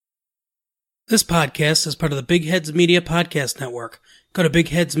This podcast is part of the Big Heads Media Podcast Network. Go to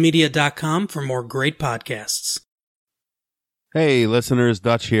bigheadsmedia.com for more great podcasts. Hey, listeners,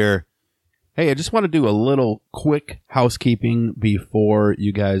 Dutch here. Hey, I just want to do a little quick housekeeping before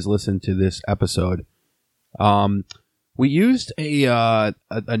you guys listen to this episode. We used a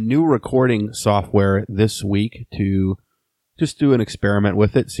new recording software this week to just do an experiment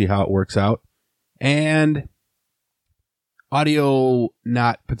with it, see how it works out. And audio,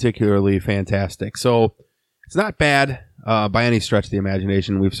 not particularly fantastic. So it's not bad by any stretch of the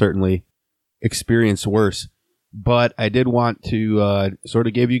imagination. We've certainly experienced worse. But I did want to sort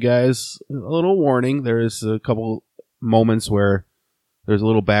of give you guys a little warning. There's a couple moments where there's a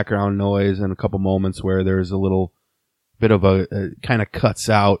little background noise and a couple moments where there's a little bit of a kind of cuts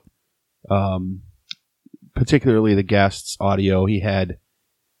out, particularly the guest's audio. He had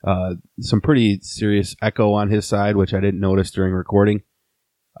some pretty serious echo on his side, which I didn't notice during recording.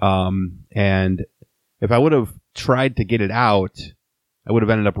 And if I would have tried to get it out, I would have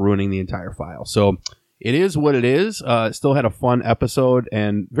ended up ruining the entire file. So it is what it is. Still had a fun episode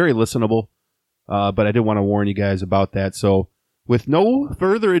and very listenable. But I did want to warn you guys about that. So with no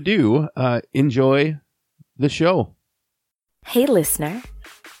further ado, enjoy the show. Hey, listener.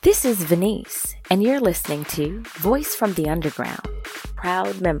 This is Venice, and you're listening to Voice from the Underground,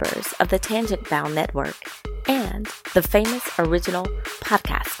 proud members of the Tangent Bound Network and the famous original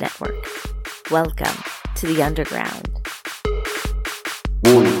podcast network. Welcome to the Underground.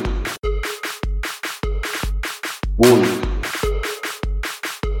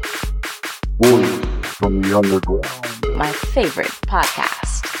 Voice from the Underground. My favorite podcast.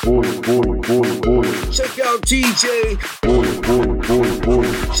 Voice. Check out TJ.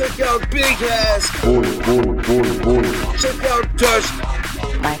 Voice. Check out Big Ass. Voice. Check out Dutch.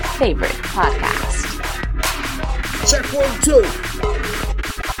 My favorite podcast. Check 1, 2.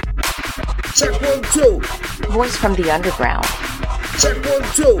 Check 1, 2. Voice from the Underground. Check 1,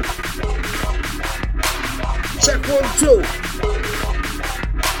 2. Check 1, 2.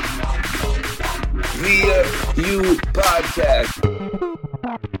 Via You Podcast.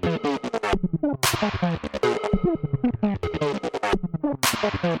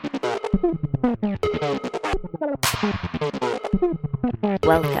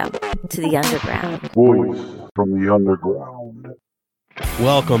 Welcome to the Underground. Voice from the Underground.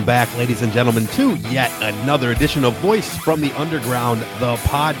 Welcome back, ladies and gentlemen, to yet another edition of Voice from the Underground, the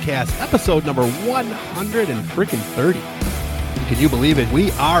podcast, episode number 130. Can you believe it?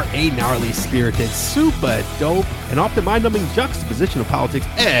 We are a gnarly, spirited, super dope, and often mind-numbing juxtaposition of politics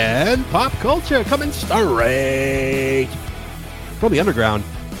and pop culture coming straight from the underground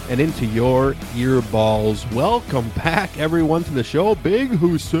and into your earballs. Welcome back, everyone, to the show. Big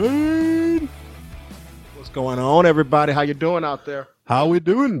Hussein. What's going on, everybody? How you doing out there? How we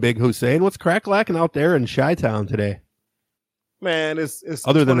doing, Big Hussein? What's crack-lacking out there in Chi-Town today? Man, it's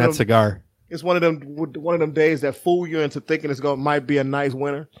other than that cigar. It's one of them days that fool you into thinking might be a nice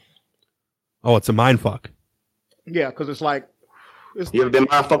winter. Oh, it's a mind fuck. Yeah, because it's like You ever been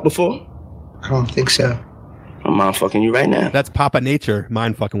mind fucked before? I don't think so. I'm mind fucking you right now. That's Papa Nature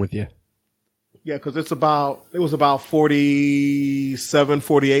mind fucking with you. yeah, because it was about 47,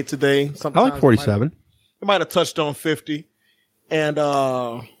 48 today. I Sometimes like 47. It might have touched on 50, and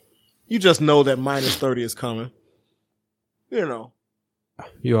you just know that minus 30 is coming. You know.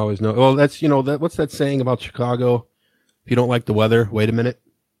 You always know. Well, that's, what's that saying about Chicago? If you don't like the weather, wait a minute.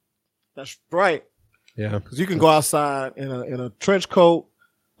 That's right. Yeah. Because you can go outside in a trench coat,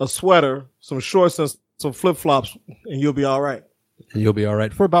 a sweater, some shorts, and some flip flops, and you'll be all right. And you'll be all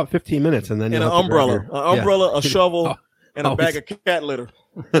right for about 15 minutes, and then And you'll an have to grab umbrella, a shovel, and a always- bag of cat litter.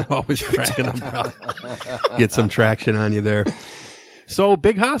 Always drag an umbrella. Get some traction on you there. So,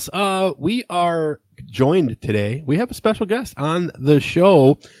 Big Haas, we are joined today. We have a special guest on the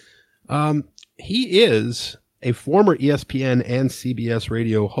show. He is a former ESPN and CBS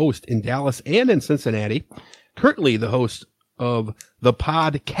radio host in Dallas and in Cincinnati. Currently the host of the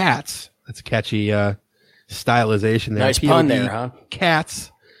Pod Cats. That's a catchy stylization there. Nice pun there, huh?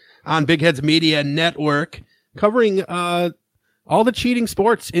 Cats on Big Heads Media Network, covering all the cheating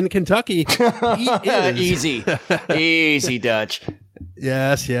sports in Kentucky. He is Easy, Dutch.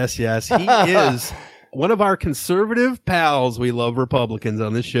 Yes. He is one of our conservative pals. We love Republicans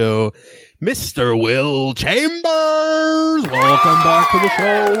on this show, Mr. Will Chambers. Welcome back to the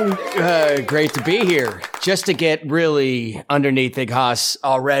show. Great to be here. Just to get really underneath Big Haas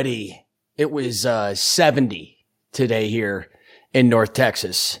already, it was 70 today here in North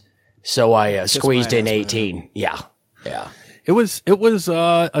Texas. So I squeezed in 18. Yeah. It was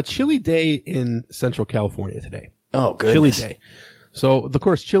a chilly day in Central California today. Oh, goodness. Chilly day. So, of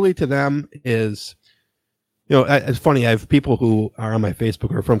course, chili to them is, it's funny. I have people who are on my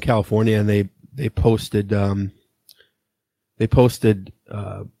Facebook who are from California, and they posted a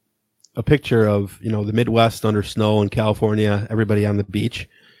picture of, the Midwest under snow in California, everybody on the beach.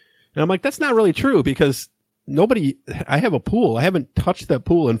 And I'm like, that's not really true because I have a pool. I haven't touched that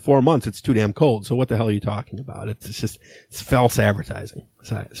pool in 4 months. It's too damn cold. So what the hell are you talking about? It's false advertising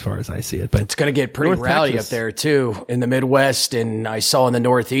as far as I see it. But it's going to get pretty rowdy up there too in the Midwest. And I saw in the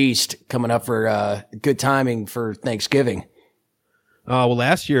Northeast coming up for good timing for Thanksgiving. Well,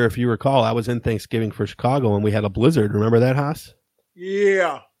 last year, if you recall, I was in Thanksgiving for Chicago and we had a blizzard. Remember that, Haas?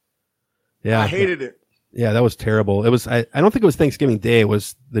 Yeah. I hated it. Yeah, that was terrible. It was. I don't think it was Thanksgiving Day. It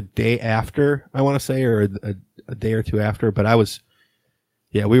was the day after, I want to say, or a day or two after. But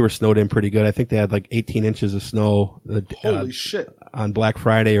we were snowed in pretty good. I think they had like 18 inches of snow. Holy shit! On Black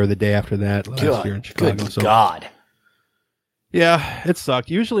Friday or the day after that last year in Chicago. Good God. Yeah, it sucked.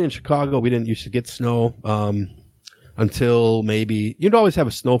 Usually in Chicago, we didn't used to get snow until maybe you'd always have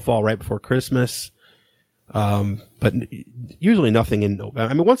a snowfall right before Christmas. But usually nothing in November.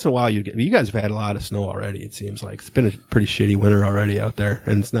 I mean, once in a while you guys have had a lot of snow already. It seems like it's been a pretty shitty winter already out there,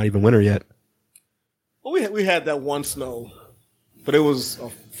 and it's not even winter yet. Well, we had that one snow, but it was a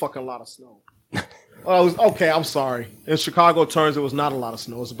fucking lot of snow. Oh, it was okay. I'm sorry. In Chicago terms, it was not a lot of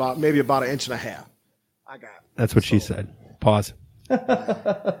snow. It was maybe about 1.5 inches. I got. That's what she said. Pause.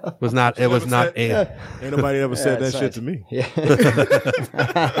 It was not ain't nobody ever said that shit to me. Yeah.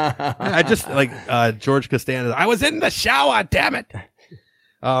 I just like George Costanza. I was in the shower, damn it.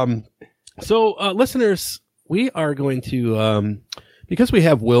 So listeners, we are going to because we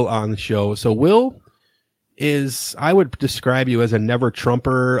have Will on the show. So Will is, I would describe you as a never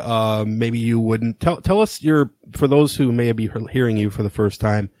Trumper. Maybe you wouldn't tell us for those who may be hearing you for the first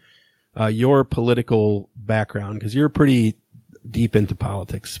time, your political background, because you're pretty deep into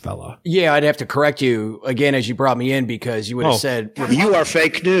politics, fella. Yeah, I'd have to correct you again as you brought me in because you would have said you are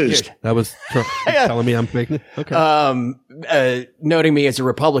fake news. That was telling me I'm fake news. Okay. Noting me as a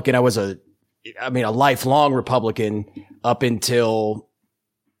Republican, I was a lifelong Republican up until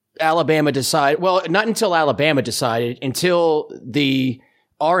Alabama decided. Well, not until Alabama decided, until the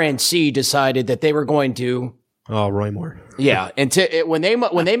RNC decided that they were going to. Oh, Roy Moore. Yeah, when they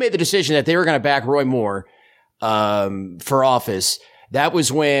made the decision that they were going to back Roy Moore for office, that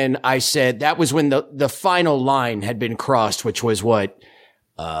was when I said the final line had been crossed, which was what,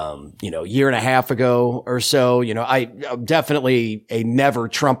 year and a half ago or so. I'm definitely a never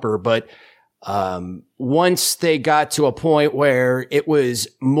Trumper, but once they got to a point where it was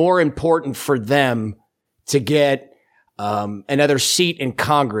more important for them to get another seat in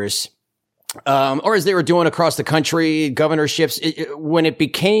Congress, or as they were doing across the country, governorships, when it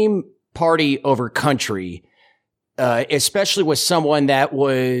became party over country, especially with someone that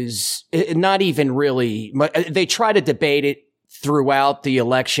was not even really, they tried to debate it throughout the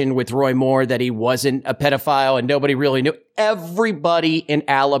election with Roy Moore that he wasn't a pedophile and nobody really knew. Everybody in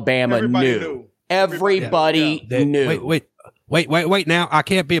Alabama knew. Everybody knew. Wait now. I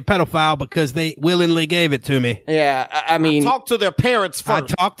can't be a pedophile because they willingly gave it to me. Yeah. I mean, talk to their parents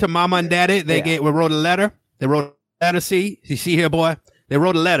first. I talked to mama and daddy. We wrote a letter. They wrote a letter. See here, boy. They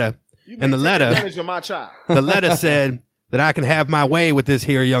wrote a letter. And the letter, the letter said that I can have my way with this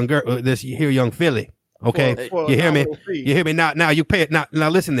here young girl, this here young filly. Okay, you hear me? You hear me? Now you pay it. Now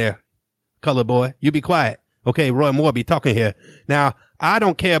listen there, color boy. You be quiet. Okay, Roy Moore be talking here. Now I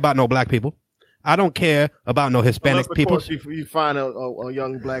don't care about no black people. I don't care about no Hispanic people. Of course, you find a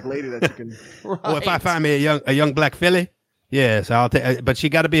young black lady that you can. Right. Or if I find me a young black filly, yes, I'll take. But she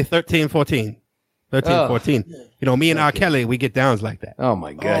got to be 13, 14. 13, 14. Me and R. Kelly, we get downs like that. Oh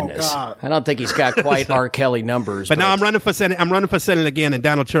my goodness! Oh, I don't think he's got quite R. Kelly numbers. But now I'm running for Senate. I'm running for Senate again, and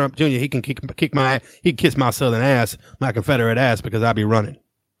Donald Trump Jr. He can kick my he can kiss my southern ass, my Confederate ass, because I'll be running.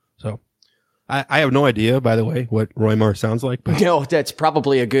 So I have no idea, by the way, what Roy Moore sounds like. But that's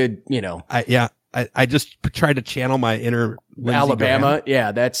probably a good. I just tried to channel my inner Lindsey Alabama. Graham.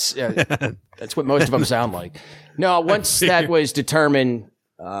 Yeah, that's what most of them sound like. No, once that was determined.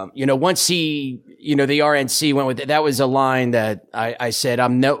 Once the RNC went with it, that was a line that I said, I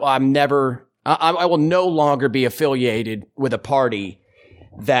will no longer be affiliated with a party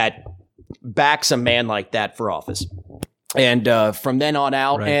that backs a man like that for office. And, from then on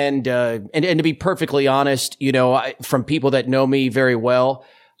out, right. and to be perfectly honest, from people that know me very well,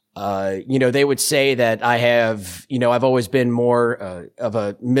 they would say that I have, I've always been more, of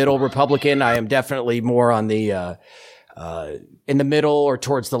a middle Republican. I am definitely more on the, in the middle or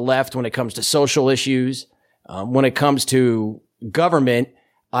towards the left when it comes to social issues. When it comes to government,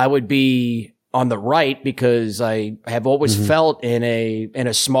 I would be on the right because I have always felt in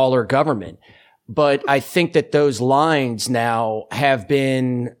a smaller government. But I think that those lines now have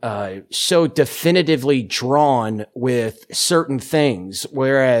been so definitively drawn with certain things.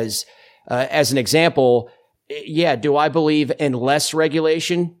 Whereas, as an example, yeah, do I believe in less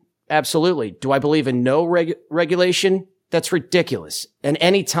regulation? Absolutely. Do I believe in no regulation? That's ridiculous. And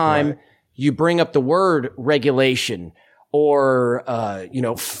anytime you bring up the word regulation or,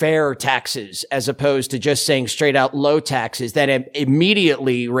 fair taxes, as opposed to just saying straight out low taxes, that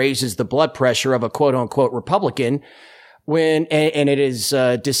immediately raises the blood pressure of a quote unquote Republican and it has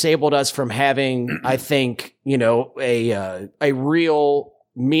disabled us from having, I think, a real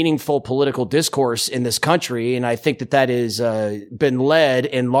meaningful political discourse in this country. And I think that is been led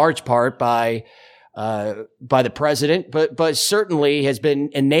in large part by the president, but certainly has been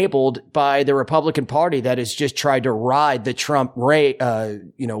enabled by the Republican Party that has just tried to ride the Trump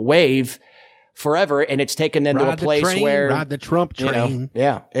wave forever. And it's taken them to a place where ride the Trump train.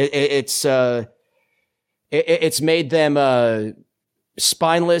 It's made them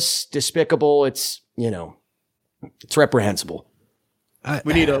spineless, despicable. It's reprehensible.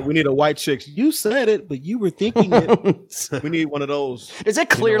 We need a white chick. You said it, but you were thinking it. We need one of those. Does it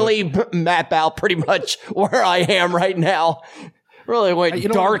clearly map out pretty much where I am right now? Really went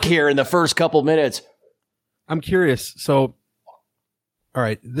dark here in the first couple minutes. I'm curious. So, all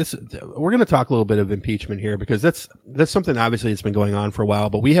right, we're going to talk a little bit of impeachment here because that's something obviously that's been going on for a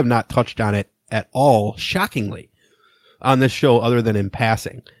while, but we have not touched on it at all, shockingly, on this show other than in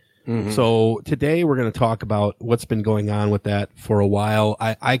passing. Mm-hmm. So today we're going to talk about what's been going on with that for a while.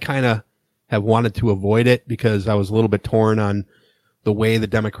 I kind of have wanted to avoid it because I was a little bit torn on the way the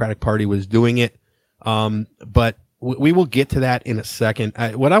Democratic Party was doing it. But we will get to that in a second.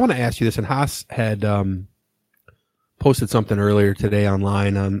 What I want to ask you this, and Haas had posted something earlier today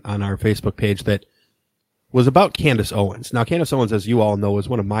online on our Facebook page that was about Candace Owens. Now, Candace Owens, as you all know, is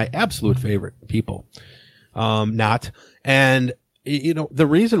one of my absolute favorite people. And the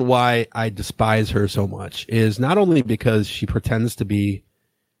reason why I despise her so much is not only because she pretends to be,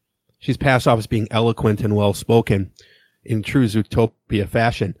 she's passed off as being eloquent and well-spoken in true Zootopia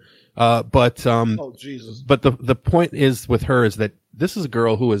fashion. But oh, Jesus. But the point is with her is that this is a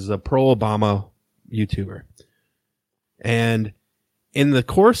girl who is a pro-Obama YouTuber. And in the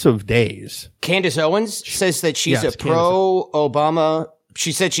course of days, Candace Owens says that she's a pro-Obama.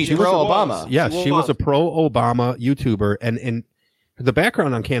 She said she's pro-Obama. Yes, she was a pro-Obama YouTuber. And the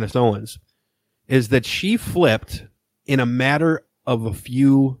background on Candace Owens is that she flipped in a matter of a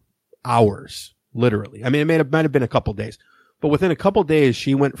few hours, literally. I mean, it might have been a couple days, but within a couple days,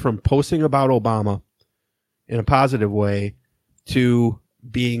 she went from posting about Obama in a positive way to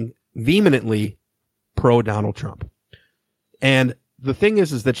being vehemently pro Donald Trump. And the thing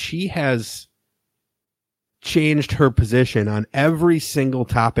is that she has changed her position on every single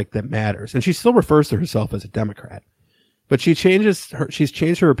topic that matters. And she still refers to herself as a Democrat. But she's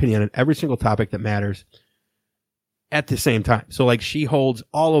changed her opinion on every single topic that matters at the same time. So like she holds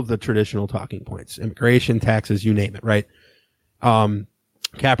all of the traditional talking points, immigration, taxes, you name it, right?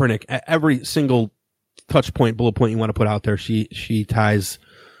 Kaepernick, every single touch point, bullet point you want to put out there, she ties,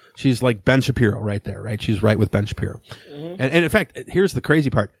 she's like Ben Shapiro right there, right? She's right with Ben Shapiro. Mm-hmm. And in fact, here's the crazy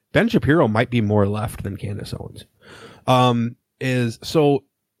part. Ben Shapiro might be more left than Candace Owens.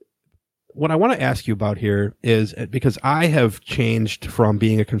 What I want to ask you about here is because I have changed from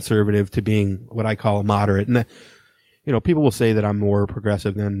being a conservative to being what I call a moderate. And, people will say that I'm more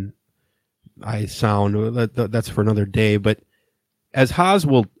progressive than I sound. That's for another day. But as Haas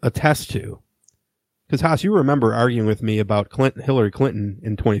will attest to, because Haas, you remember arguing with me about Hillary Clinton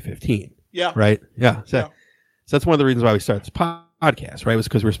in 2015. Yeah. Right? Yeah. So that's one of the reasons why we started this podcast, right? It was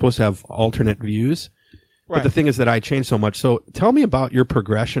because we're supposed to have alternate views. Right. But the thing is that I changed so much. So tell me about your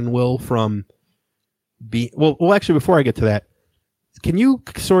progression, Will, from well, actually, before I get to that, can you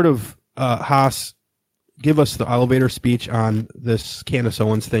sort of, Haas, give us the elevator speech on this Candace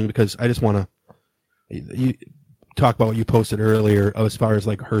Owens thing? Because I just want to talk about what you posted earlier as far as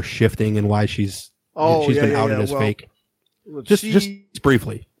like her shifting and why she's been outed as fake. Just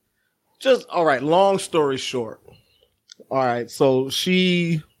briefly. All right. Long story short. All right. So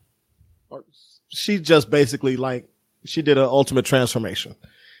she just basically she did an ultimate transformation,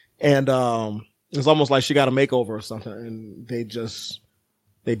 and it's almost like she got a makeover or something, and they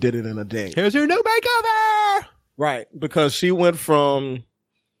did it in a day. Here's your new makeover, right? Because she went from,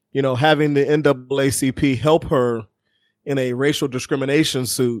 having the NAACP help her in a racial discrimination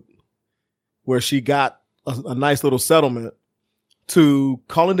suit where she got a nice little settlement, to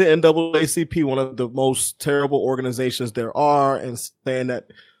calling the NAACP one of the most terrible organizations there are, and saying that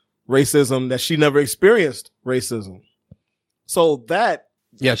racism that she never experienced racism. So that,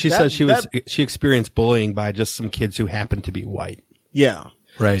 yeah, she says she experienced bullying by just some kids who happened to be white. Yeah.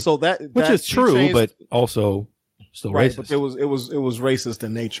 Right. So which is true, but also still right, racist. But it was racist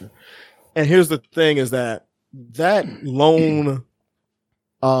in nature. And here's the thing is that lone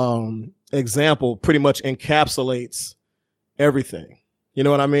example pretty much encapsulates everything. You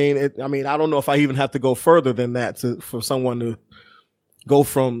know what I mean? I don't know if I even have to go further than that for someone to go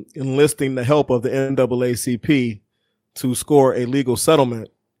from enlisting the help of the NAACP to score a legal settlement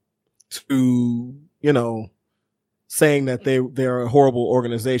to, saying that they're a horrible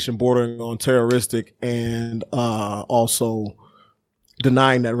organization bordering on terroristic and also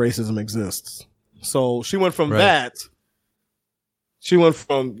denying that racism exists. So she went from that. She went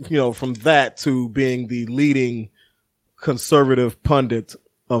from that to being the leading conservative pundit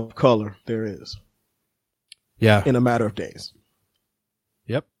of color there is. Yeah. In a matter of days.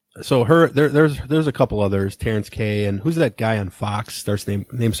 Yep. So there's a couple others, Terrence K, and who's that guy on Fox?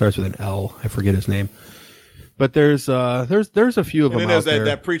 Name starts with an L. I forget his name. But there's a few of them out there.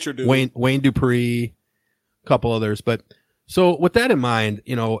 That preacher dude. Wayne Dupree, a couple others. But so with that in mind,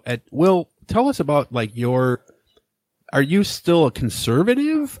 Will, tell us about are you still a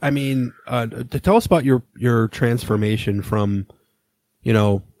conservative? I mean, tell us about your transformation from,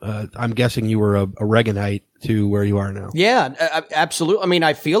 I'm guessing you were a Reaganite to where you are now. Yeah, absolutely. I mean,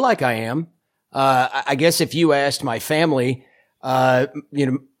 I feel like I am. I guess if you asked my family,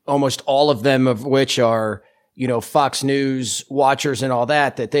 almost all of them of which are, Fox News watchers and all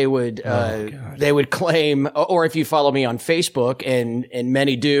that they would claim, or if you follow me on Facebook, and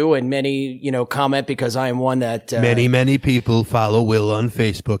many do, and many, comment because I am one that many people follow Will on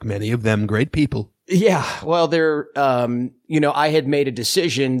Facebook. Many of them great people. Yeah, well, they're, I had made a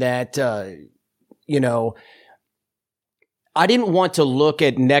decision that, I didn't want to look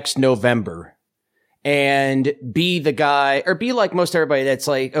at next November and be the guy, or be like most everybody that's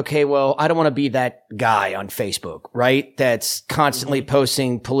like, okay, well, I don't want to be that guy on Facebook, right? That's constantly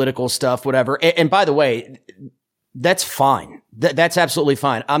posting political stuff, whatever. And by the way, that's fine. That's absolutely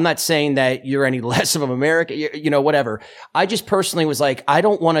fine. I'm not saying that you're any less of an American, whatever. I just personally was like, I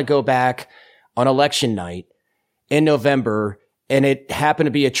don't want to go back on election night in November and it happened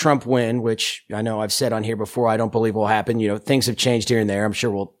to be a Trump win, which I know I've said on here before, I don't believe will happen. Things have changed here and there. I'm sure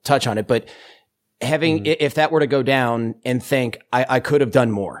we'll touch on it, but if that were to go down and think I could have done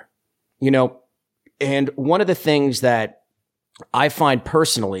more, and one of the things that I find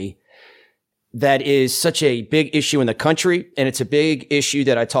personally that is such a big issue in the country, and it's a big issue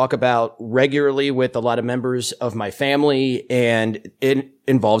that I talk about regularly with a lot of members of my family, and it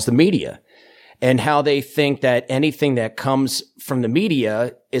involves the media and how they think that anything that comes from the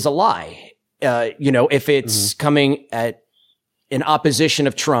media is a lie. If it's coming in opposition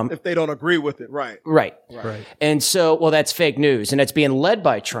of Trump. If they don't agree with it, right. Right. And so, that's fake news, and it's being led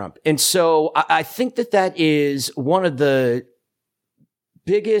by Trump. And so I think that is one of the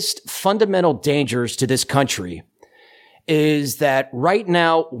biggest fundamental dangers to this country, is that right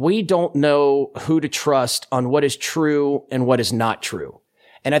now we don't know who to trust on what is true and what is not true.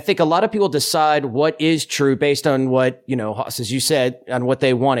 And I think a lot of people decide what is true based on what, as you said, on what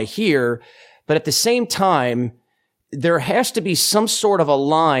they want to hear. But at the same time, there has to be some sort of a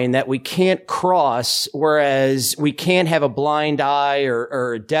line that we can't cross, whereas we can't have a blind eye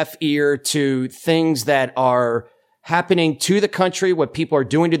or a deaf ear to things that are happening to the country, what people are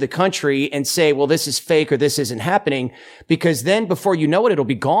doing to the country, and say, well, this is fake or this isn't happening, because then before you know it, it'll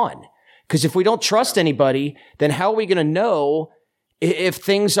be gone. Because if we don't trust anybody, then how are we going to know if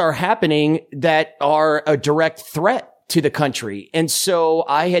things are happening that are a direct threat to the country? And so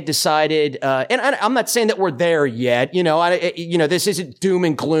I had decided, and I'm not saying that we're there yet, this isn't doom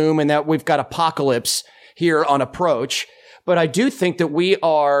and gloom and that we've got apocalypse here on approach, but I do think that we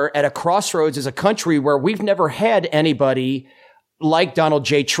are at a crossroads as a country where we've never had anybody like Donald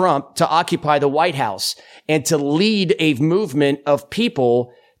J. Trump to occupy the White House and to lead a movement of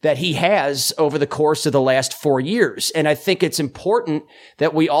people that he has over the course of the last 4 years. And I think it's important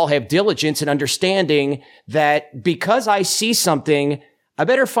that we all have diligence and understanding that because I see something, I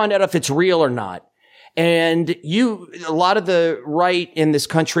better find out if it's real or not. And a lot of the right in this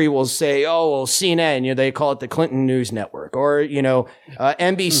country will say, oh, well, CNN, they call it the Clinton News Network, or,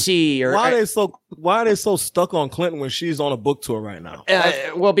 NBC, or why are they so stuck on Clinton when she's on a book tour right now?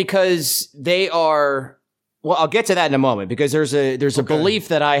 Because they are. Well, I'll get to that in a moment, because there's a belief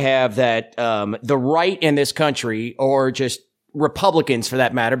that I have that the right in this country, or just Republicans for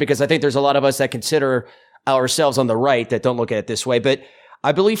that matter, because I think there's a lot of us that consider ourselves on the right that don't look at it this way. But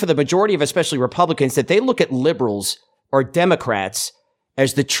I believe for the majority of especially Republicans that they look at liberals or Democrats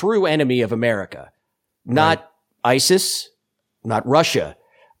as the true enemy of America, not ISIS, not Russia.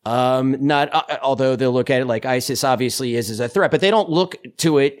 Although they'll look at it like ISIS obviously is as a threat, but they don't look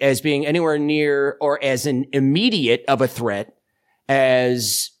to it as being anywhere near or as an immediate of a threat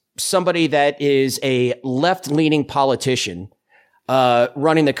as somebody that is a left-leaning politician,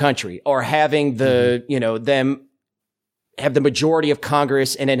 running the country or having them have the majority of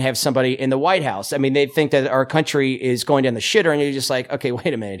Congress and then have somebody in the White House. I mean, they think that our country is going down the shitter and you're just like, okay,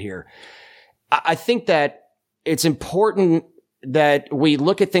 wait a minute here. I think that it's important that we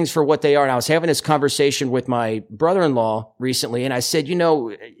look at things for what they are. And I was having this conversation with my brother-in-law recently, and I said,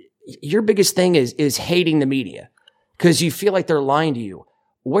 your biggest thing is hating the media because you feel like they're lying to you.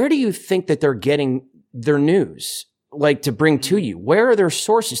 Where do you think that they're getting their news, like to bring to you? Where are their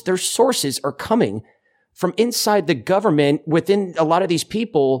sources? Their sources are coming from inside the government within a lot of these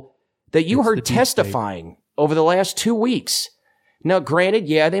people that you heard testifying over the last 2 weeks. Now, granted,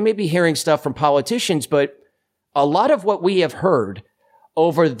 they may be hearing stuff from politicians, but a lot of what we have heard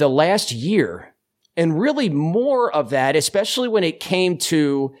over the last year, and really more of that, especially when it came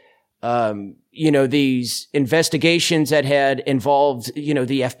to, these investigations that had involved,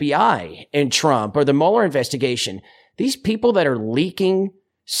 the FBI and Trump or the Mueller investigation, these people that are leaking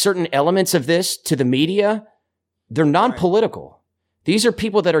certain elements of this to the media, they're non-political. These are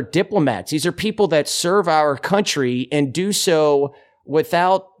people that are diplomats. These are people that serve our country and do so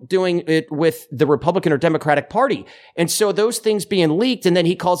without doing it with the Republican or Democratic Party. And so those things being leaked, and then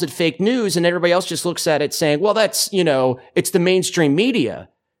he calls it fake news, and everybody else just looks at it saying, well, that's, it's the mainstream media.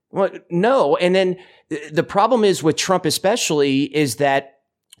 Well, no. And then the problem is with Trump especially is that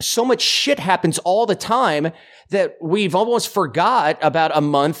so much shit happens all the time that we've almost forgot about a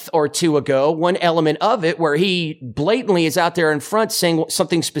month or two ago, one element of it where he blatantly is out there in front saying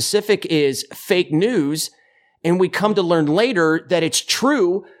something specific is fake news. And we come to learn later that it's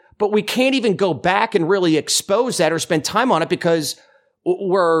true, but we can't even go back and really expose that or spend time on it because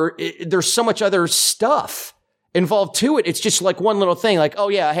there's so much other stuff involved to it. It's just like one little thing like, oh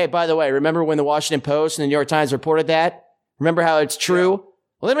yeah, hey, by the way, remember when the Washington Post and the New York Times reported that? Remember how it's true? Yeah.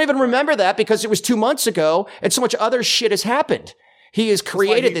 Well, they don't even remember that because it was 2 months ago and so much other shit has happened. He has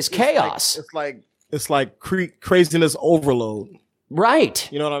created this chaos. It's like craziness overload. Right.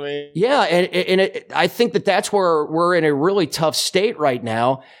 You know what I mean? Yeah. And I think that's where we're in a really tough state right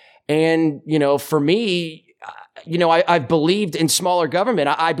now. And, for me, I've believed in smaller government.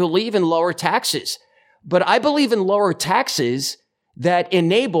 I believe in lower taxes, but I believe in lower taxes that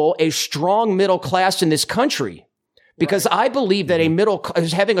enable a strong middle class in this country. Because I believe that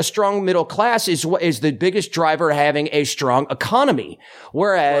having a strong middle class is the biggest driver of having a strong economy.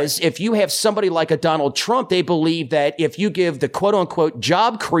 Whereas if you have somebody like a Donald Trump, they believe that if you give the quote unquote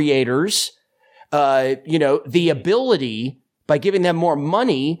job creators, the ability by giving them more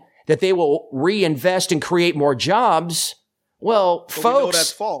money that they will reinvest and create more jobs. Well, folks, we know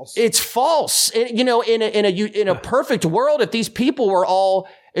that's false. It's false. In a perfect world, if these people were all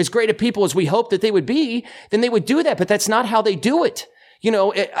as great a people as we hope that they would be, then they would do that. But that's not how they do it.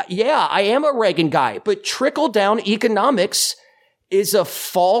 I am a Reagan guy, but trickle down economics is a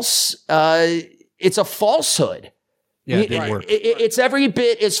false, it's a falsehood. Yeah, it didn't work. It's every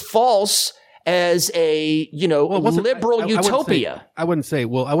bit as false as a, liberal utopia. I wouldn't say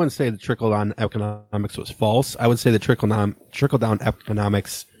the trickle down economics was false. I would say the trickle down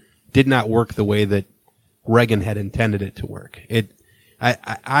economics did not work the way that Reagan had intended it to work.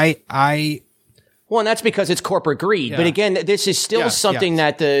 Well, and that's because it's corporate greed. Yeah. But again, this is still something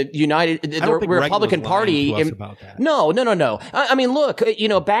that the Republican Party. About that. No. I mean, look,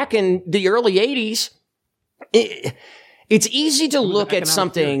 back in the early 80s, it's easy to look at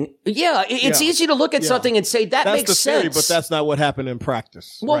something. It's easy to look at something and say that makes sense. Theory, but that's not what happened in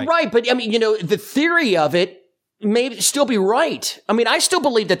practice. Well, right. But I mean, the theory of it may still be right. I mean, I still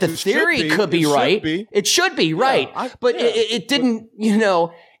believe that the theory could be right. It should be right. But it didn't,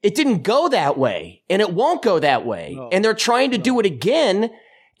 it didn't go that way and it won't go that way. No. And they're trying to do it again.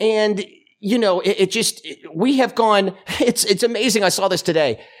 And, we have gone, it's amazing. I saw this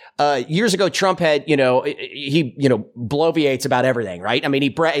today. Years ago, Trump had, he bloviates about everything, right? I mean,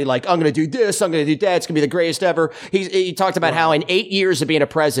 I'm going to do this. I'm going to do that. It's going to be the greatest ever. He talked about how in 8 years of being a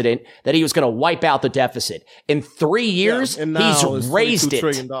president that he was going to wipe out the deficit. In 3 years, he's raised it.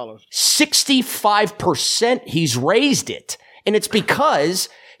 $65%. He's raised it. And it's because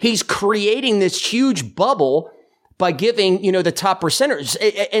he's creating this huge bubble by giving, the top percenters.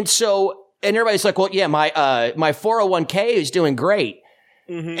 And everybody's like, well, yeah, my 401k is doing great.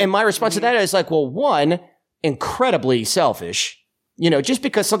 Mm-hmm. And my response to that is like, well, one, incredibly selfish. just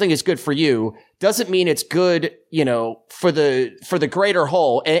because something is good for you doesn't mean it's good, for the greater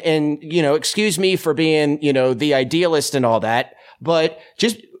whole. And excuse me for being, the idealist and all that, but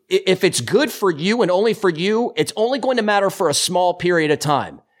just if it's good for you and only for you, it's only going to matter for a small period of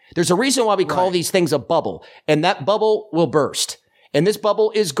time. There's a reason why we call these things a bubble, and that bubble will burst. And this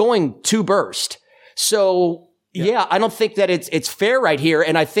bubble is going to burst. So yeah, I don't think that it's fair right here.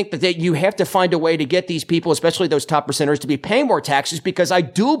 And I think that you have to find a way to get these people, especially those top percenters, to be paying more taxes, because I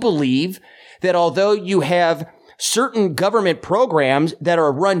do believe that although you have certain government programs that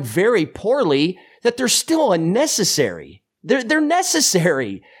are run very poorly, that they're still unnecessary. They're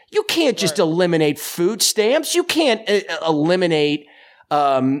necessary. You can't just eliminate food stamps. You can't eliminate,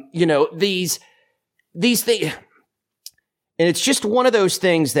 these things. And it's just one of those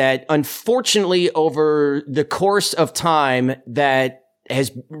things that, unfortunately, over the course of time, that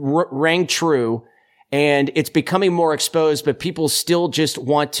has rang true, and it's becoming more exposed, but people still just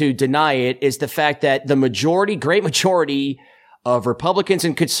want to deny it, is the fact that the great majority of Republicans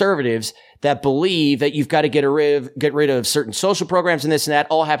and conservatives that believe that you've got to get rid of certain social programs and this and that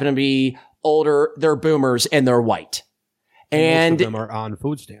all happen to be older, they're boomers, and they're white. And most of them are on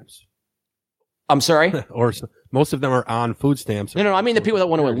food stamps. I'm sorry? Or most of them are on food stamps. No, I mean the people that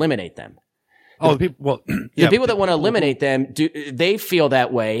want to eliminate them. The people. Well, the people that want to eliminate them, they feel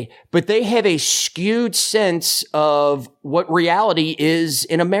that way, but they have a skewed sense of what reality is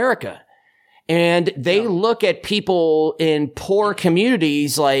in America. And they look at people in poor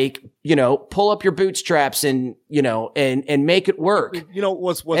communities like, pull up your bootstraps and, and make it work.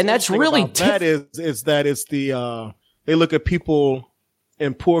 What's and that's really that is that it's the they look at people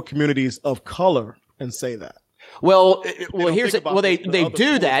in poor communities of color and say that. Well, here's it. Well, they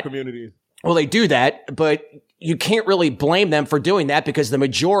do that. Communities. Well, they do that, but you can't really blame them for doing that, because the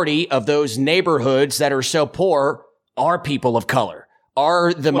majority of those neighborhoods that are so poor are people of color,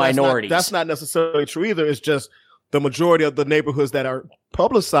 are the minorities. That's not necessarily true either. It's just the majority of the neighborhoods that are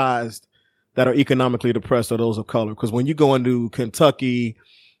publicized that are economically depressed are those of color. Because when you go into Kentucky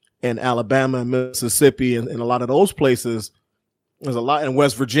and Alabama and Mississippi and a lot of those places, there's a lot in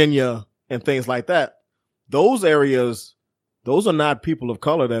West Virginia and things like that. Those areas, those are not people of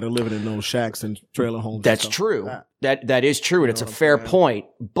color that are living in those shacks and trailer homes. That's true. That is true. And it's a fair point.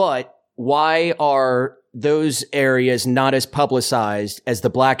 But why are those areas not as publicized as the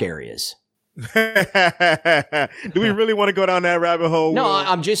black areas? Do we really want to go down that rabbit hole? No,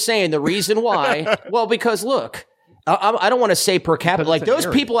 I'm just saying the reason why. Well, because look, I don't want to say per capita, like those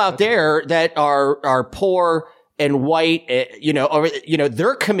people out there that are poor and white,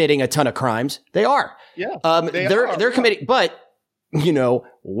 they're committing a ton of crimes. They are. Yeah. They're committing, but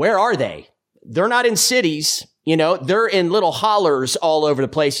where are they? They're not in cities. They're in little hollers all over the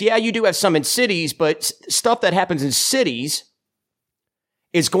place. Yeah, you do have some in cities, but stuff that happens in cities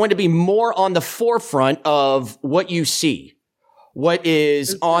is going to be more on the forefront of what you see, what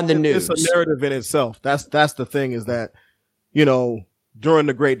is on the news. It's a narrative in itself. That's the thing, is that, during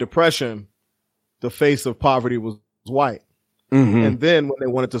the Great Depression, the face of poverty was white. Mm-hmm. And then when they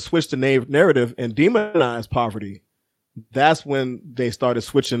wanted to switch the narrative and demonize poverty, that's when they started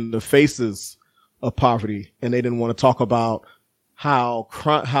switching the faces of poverty. And they didn't want to talk about how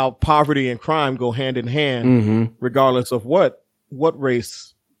poverty and crime go hand in hand, mm-hmm. regardless of what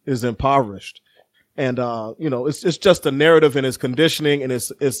race is impoverished. And, it's just a narrative and it's conditioning, and it's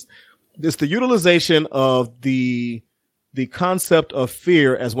the utilization of the concept of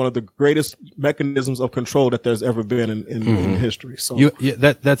fear as one of the greatest mechanisms of control that there's ever been in history. So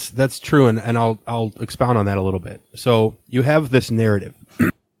that's true. And I'll expound on that a little bit. So you have this narrative,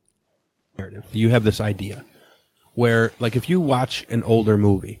 you have this idea where, like, if you watch an older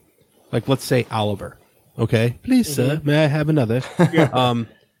movie, like let's say Oliver, okay, please, mm-hmm. sir, may I have another? Yeah.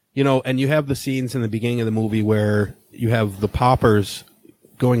 And you have the scenes in the beginning of the movie where you have the paupers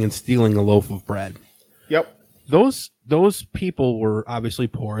going and stealing a loaf of bread. Yep. Those people were obviously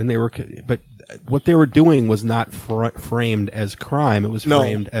poor, and but what they were doing was not framed as crime. It was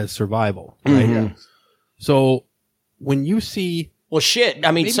framed as survival. Right? Mm-hmm. So when you see, well, shit.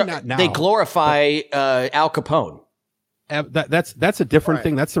 I mean, they glorify Al Capone. That's a different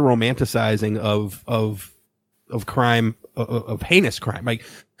thing. That's the romanticizing of crime, of heinous crime. Like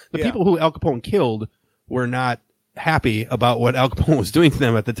the people who Al Capone killed were not happy about what Al Capone was doing to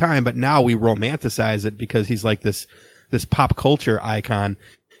them at the time, but now we romanticize it because he's like this pop culture icon.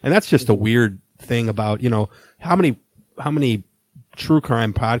 And that's just a weird thing about, how many true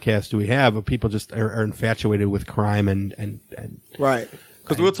crime podcasts do we have of people just are infatuated with crime and right.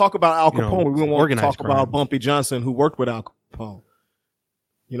 Because we'll talk about Al Capone. We won't talk about Bumpy Johnson, who worked with Al Capone.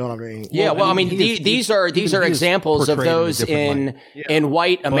 You know what I mean? Yeah, well, I mean, these are examples of those in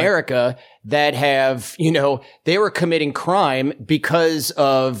white America that have, they were committing crime because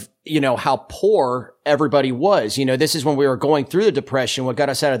of, how poor everybody was. This is when we were going through the Depression. What got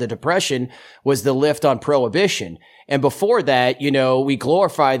us out of the Depression was the lift on prohibition. And before that, we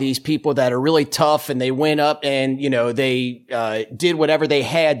glorify these people that are really tough and they went up and, they did whatever they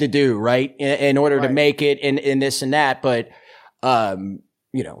had to do, right, in order to make it in this and that. But,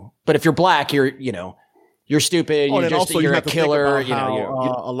 but if you're black, you're stupid. You're a killer.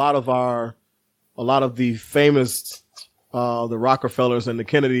 A lot of the famous, the Rockefellers and the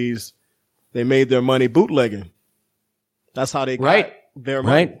Kennedys, they made their money bootlegging. That's how they got their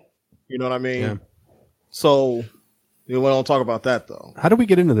money. Right. You know what I mean? Yeah. So we don't talk about that though. How do we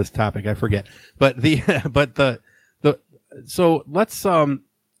get into this topic? I forget. But so let's,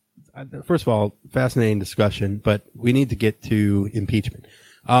 first of all, fascinating discussion, but we need to get to impeachment.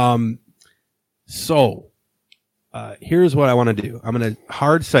 Here's what I want to do. I'm going to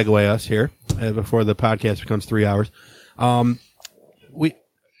hard segue us here before the podcast becomes 3 hours.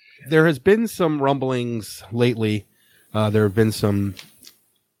 There has been some rumblings lately. There have been some,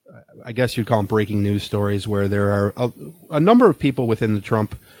 I guess you'd call them breaking news stories, where there are a number of people within the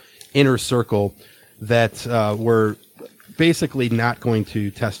Trump inner circle that were basically not going to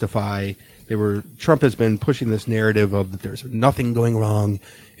testify. Trump has been pushing this narrative of that there's nothing going wrong.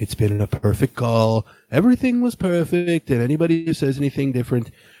 It's been a perfect call. Everything was perfect, and anybody who says anything different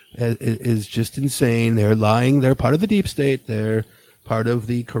is just insane. They're lying. They're part of the deep state. They're part of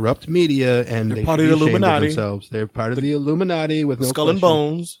the corrupt media, and they're part of the Illuminati themselves. They're part of the Illuminati with no skull and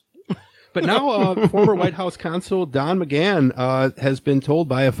bones. But now, former White House counsel Don McGahn has been told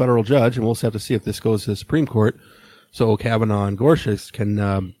by a federal judge, and we'll have to see if this goes to the Supreme Court, so Kavanaugh and Gorsuch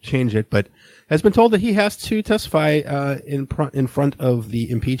can change it, but has been told that he has to testify in front of the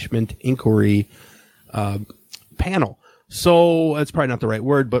impeachment inquiry panel. So that's probably not the right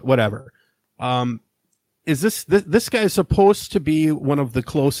word, but whatever. Is this guy is supposed to be one of the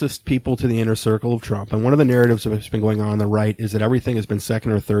closest people to the inner circle of Trump, and one of the narratives that's been going on the right is that everything has been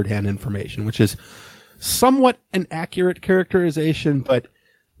second or third hand information, which is somewhat an accurate characterization, but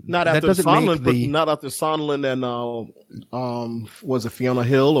not after Sondland, not after Sondland and was it Fiona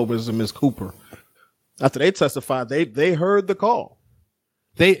Hill or was it Ms. Cooper? After they testified, they heard the call.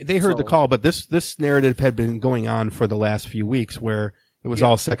 They heard the call, but this narrative had been going on for the last few weeks, where it was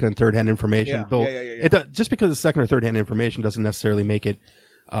all second and third hand information. Just because it's second or third hand information doesn't necessarily make it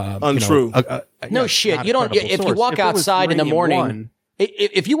untrue. No shit. You don't. If you walk outside in the morning,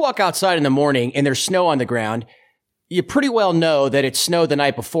 if you walk outside in the morning and there's snow on the ground, you pretty well know that it snowed the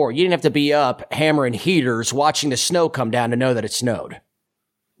night before. You didn't have to be up hammering heaters watching the snow come down to know that it snowed.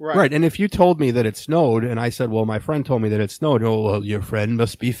 Right. And if you told me that it snowed and I said, well, my friend told me that it snowed. Oh, well, your friend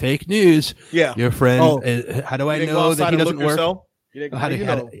must be fake news. Yeah. Your friend, how do I know that he doesn't work? How do you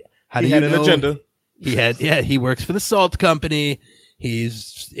know? He had an agenda. He works for the salt company.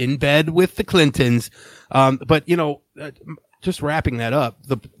 He's in bed with the Clintons. But just wrapping that up,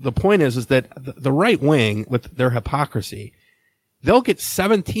 the point is that the right wing, with their hypocrisy, they'll get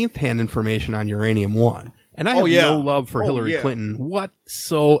 17th hand information on Uranium One. And I have no love for Hillary Clinton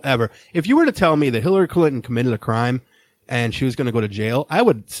whatsoever. If you were to tell me that Hillary Clinton committed a crime and she was going to go to jail, I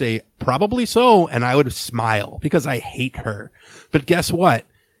would say probably so, and I would smile because I hate her. But guess what?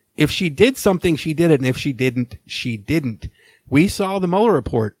 If she did something, she did it, and if she didn't, she didn't. We saw the Mueller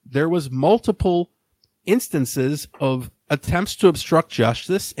report. There was multiple instances of attempts to obstruct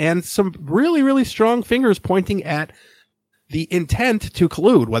justice and some really, really strong fingers pointing at the intent to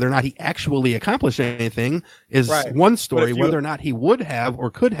collude. Whether or not he actually accomplished anything is one story. Whether or not he would have or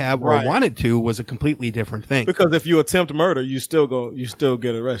could have or wanted to was a completely different thing. Because if you attempt murder, you still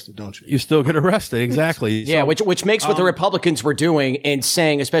get arrested, don't you? You still get arrested, exactly. Yeah, which makes what the Republicans were doing and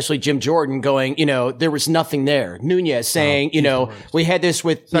saying, especially Jim Jordan going, there was nothing there. Nunez saying, we had this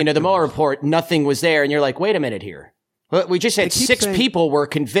with, the Mueller report, nothing was there. And you're like, wait a minute here. Well, we just had 6 people were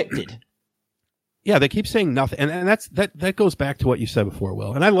convicted. Yeah, they keep saying nothing, and that goes back to what you said before,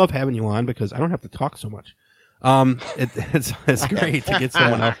 Will. And I love having you on because I don't have to talk so much. It's great to get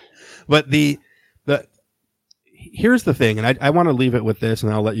someone else. But here's the thing, and I want to leave it with this,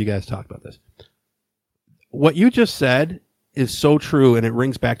 and I'll let you guys talk about this. What you just said is so true, and it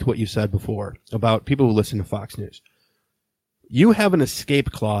rings back to what you said before about people who listen to Fox News. You have an escape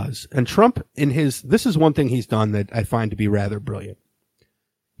clause, and Trump this is one thing he's done that I find to be rather brilliant.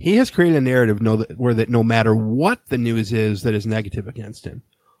 He has created a narrative where no matter what the news is that is negative against him,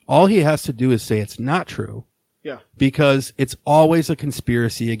 all he has to do is say it's not true. Yeah. Because it's always a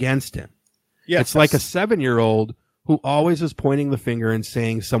conspiracy against him. Yeah. It's like a 7-year-old who always is pointing the finger and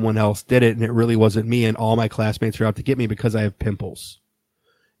saying someone else did it and it really wasn't me and all my classmates are out to get me because I have pimples.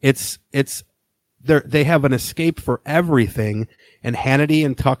 They have an escape for everything, and Hannity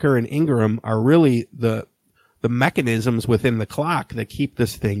and Tucker and Ingraham are really the mechanisms within the clock that keep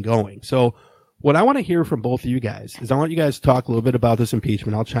this thing going. So what I want to hear from both of you guys is I want you guys to talk a little bit about this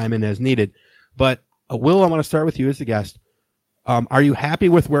impeachment. I'll chime in as needed. But Will, I want to start with you as the guest. Are you happy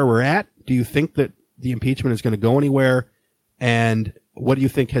with where we're at? Do you think that the impeachment is going to go anywhere? And what do you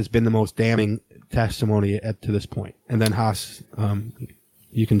think has been the most damning testimony to this point? And then Haas,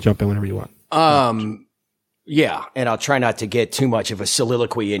 you can jump in whenever you want. Yeah, and I'll try not to get too much of a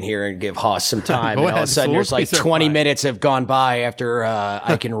soliloquy in here and give Haas some time. Go and all of a sudden, there's like 20 minutes have gone by after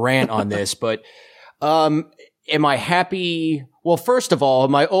I can rant on this. But am I happy? Well, first of all,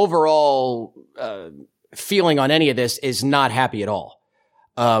 my overall feeling on any of this is not happy at all,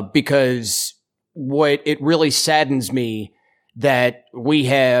 because what it really saddens me that we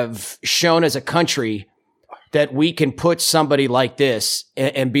have shown as a country that we can put somebody like this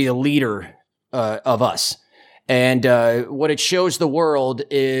and be a leader of us. And what it shows the world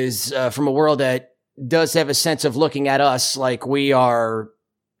is from a world that does have a sense of looking at us like we are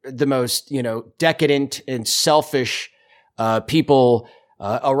the most, decadent and selfish people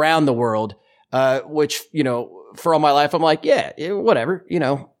around the world, which, for all my life, I'm like, yeah, whatever,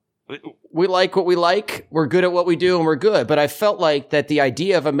 we like what we like. We're good at what we do and we're good. But I felt like that the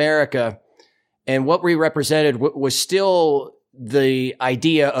idea of America and what we represented was still the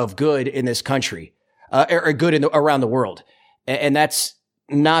idea of good in this country. Or good around the world. And that's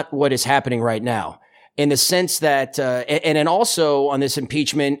not what is happening right now. In the sense that, and then also on this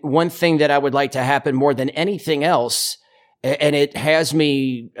impeachment, one thing that I would like to happen more than anything else, and it has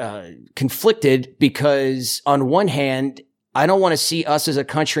me conflicted because on one hand, I don't want to see us as a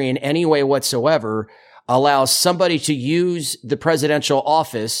country in any way whatsoever allow somebody to use the presidential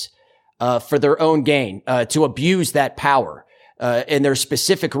office for their own gain, to abuse that power. And there's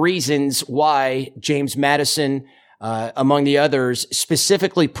specific reasons why James Madison, among the others,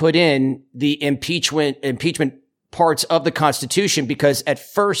 specifically put in the impeachment parts of the Constitution, because at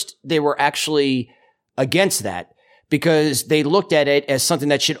first they were actually against that, because they looked at it as something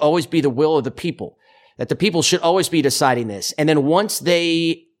that should always be the will of the people, that the people should always be deciding this. And then once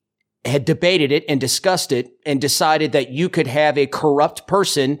they had debated it and discussed it and decided that you could have a corrupt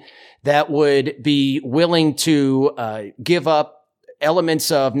person that would be willing to give up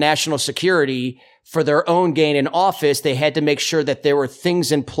elements of national security for their own gain in office, they had to make sure that there were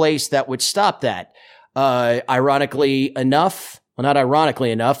things in place that would stop that. Ironically enough, well, not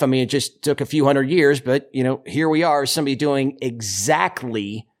ironically enough, I mean, it just took a few hundred years, but, here we are, somebody doing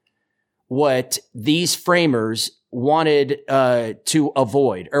exactly what these framers wanted to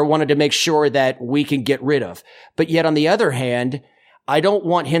avoid or wanted to make sure that we can get rid of. But yet, on the other hand, I don't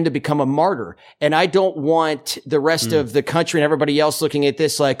want him to become a martyr. And I don't want the rest of the country and everybody else looking at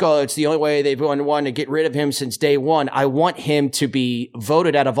this like, oh, it's the only way they've wanted to get rid of him since day one. I want him to be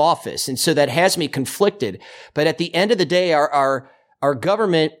voted out of office. And so that has me conflicted. But at the end of the day, our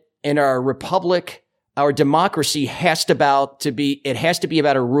government and our republic, our democracy has to be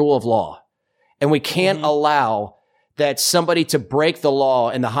about a rule of law. And we can't allow that somebody to break the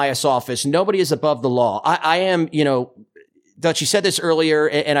law in the highest office. Nobody is above the law. I am, Dutch, you said this earlier,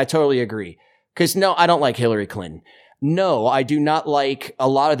 and I totally agree. Because no, I don't like Hillary Clinton. No, I do not like a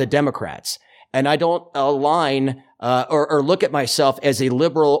lot of the Democrats. And I don't align or look at myself as a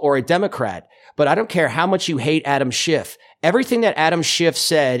liberal or a Democrat. But I don't care how much you hate Adam Schiff. Everything that Adam Schiff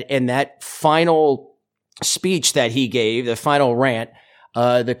said in that final speech that he gave, the final rant,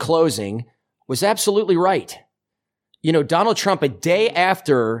 the closing, was absolutely right. Donald Trump, a day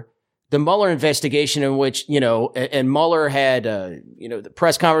after the Mueller investigation in which, and Mueller had, the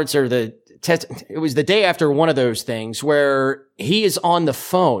press conference or the test, it was the day after one of those things where he is on the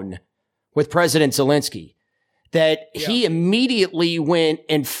phone with President Zelensky, that he immediately went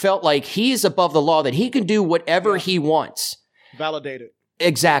and felt like he is above the law, that he can do whatever he wants. Validated.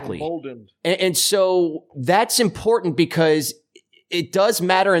 Exactly. Emboldened. And so that's important because it does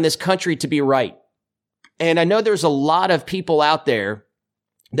matter in this country to be right. And I know there's a lot of people out there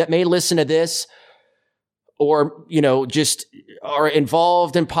that may listen to this or, just are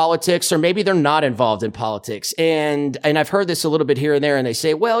involved in politics, or maybe they're not involved in politics. And I've heard this a little bit here and there, and they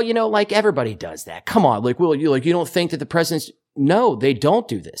say, well, like everybody does that. Come on, Will, you don't think that the president's... No, they don't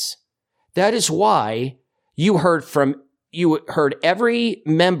do this. That is why you heard every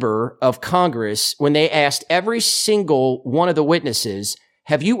member of Congress when they asked every single one of the witnesses,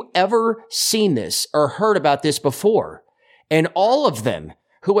 have you ever seen this or heard about this before? And all of them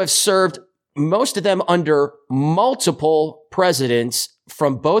who have served most of them under multiple presidents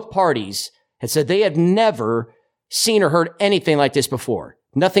from both parties, had said they have never seen or heard anything like this before.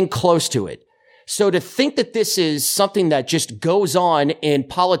 Nothing close to it. So to think that this is something that just goes on in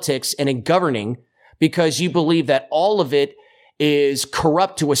politics and in governing because you believe that all of it is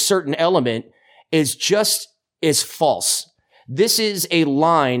corrupt to a certain element is false. This is a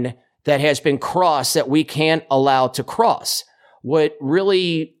line that has been crossed that we can't allow to cross. What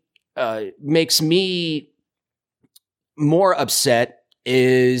really makes me more upset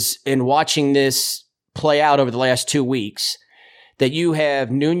is in watching this play out over the last 2 weeks that you have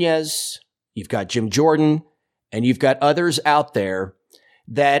Nunes, you've got Jim Jordan, and you've got others out there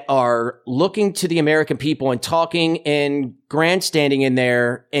that are looking to the American people and talking and grandstanding in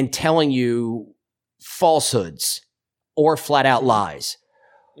there and telling you falsehoods or flat out lies.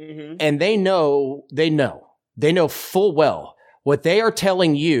 Mm-hmm. And they know full well what they are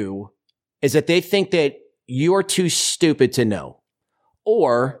telling you is that they think that you're too stupid to know,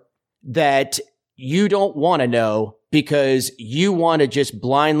 or that you don't want to know because you want to just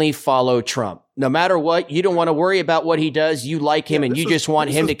blindly follow Trump. No matter what, you don't want to worry about what he does. You like him and you just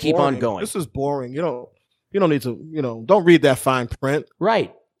want him to keep on going. This is boring. You don't need to, don't read that fine print.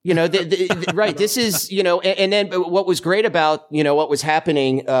 Right. Right. This is, and then what was great about, what was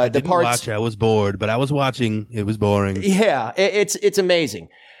happening, I didn't watch. I was bored, but I was watching. It was boring. Yeah. It's amazing.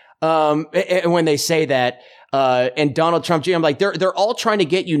 And when they say that, and Donald Trump Jr., I'm like, they're all trying to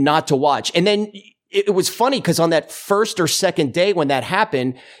get you not to watch. And then it was funny because on that first or second day when that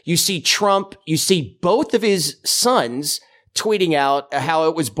happened, you see Trump, you see both of his sons tweeting out how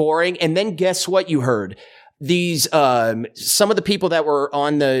it was boring. And then guess what you heard? These, some of the people that were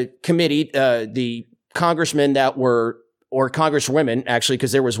on the committee, the congressmen that were, or congresswomen actually,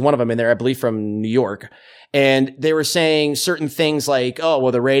 because there was one of them in there, I believe from New York. And they were saying certain things like, oh,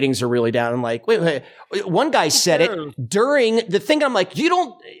 well, the ratings are really down. I'm like, wait. One guy said it during the thing. I'm like,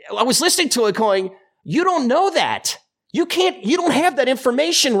 I was listening to it going, you don't know that. You don't have that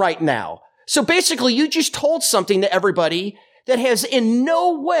information right now. So basically you just told something to everybody that has in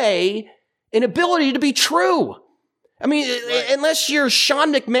no way an ability to be true. I mean, unless you're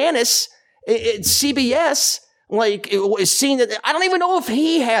Sean McManus at CBS, seeing that, I don't even know if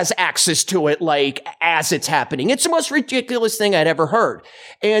he has access to it, as it's happening. It's the most ridiculous thing I'd ever heard.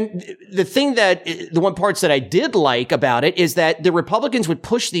 And the one parts that I did like about it is that the Republicans would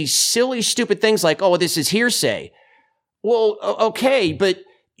push these silly, stupid things like, oh, this is hearsay. Well, okay, but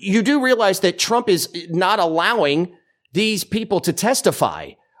you do realize that Trump is not allowing these people to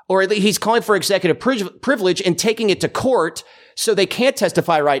testify, or at least he's calling for executive privilege and taking it to court so they can't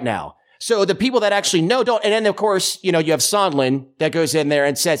testify right now. So the people that actually know don't. And then, of course, you have Sondland that goes in there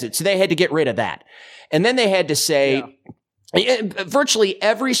and says it. So they had to get rid of that. And then they had to say virtually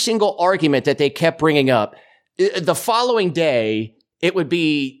every single argument that they kept bringing up, the following day, it would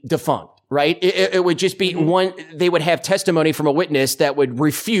be defunct, right? It would just be they would have testimony from a witness that would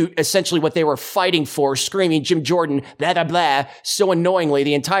refute essentially what they were fighting for, screaming Jim Jordan, blah, blah, blah, so annoyingly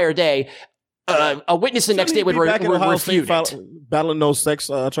the entire day. A witness the next day would refute it. Battling those sex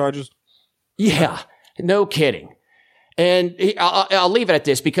charges. Yeah, no kidding. And I'll leave it at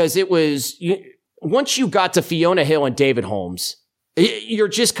this because it was, once you got to Fiona Hill and David Holmes, you're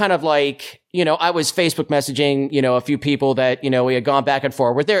just kind of like, I was Facebook messaging, a few people that, we had gone back and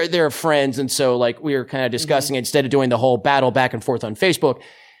forth with. They're friends. And so we were kind of discussing it instead of doing the whole battle back and forth on Facebook.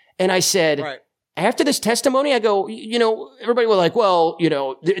 And I said, after this testimony, I go, everybody was like, well,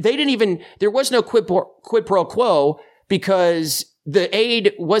 they didn't even, there was no quid pro quo because the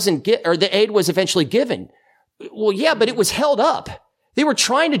aid the aid was eventually given. Well, yeah, but it was held up. They were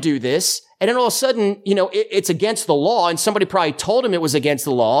trying to do this, and then all of a sudden, it's against the law, and somebody probably told them it was against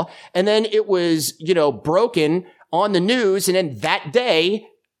the law, and then it was, broken on the news, and then that day,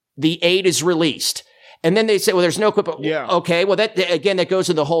 the aid is released. And then they say, well, there's no quid pro quo. Yeah. Okay, well, that goes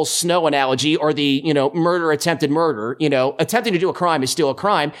to the whole snow analogy or the, attempted murder. Attempting to do a crime is still a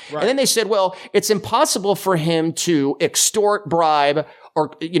crime. Right. And then they said, well, it's impossible for him to extort, bribe,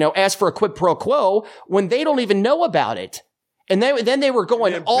 or, ask for a quid pro quo when they don't even know about it. And then they were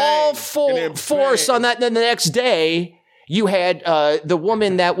going all full force on that. And then the next day, you had the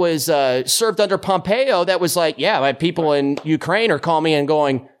woman that was served under Pompeo that was like, yeah, people in Ukraine are calling me and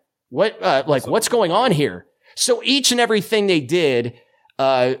going, what's going on here? So each and everything they did,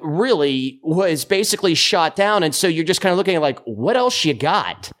 really was basically shot down. And so you're just kind of looking at what else you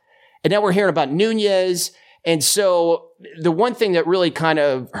got? And now we're hearing about Nunes. And so the one thing that really kind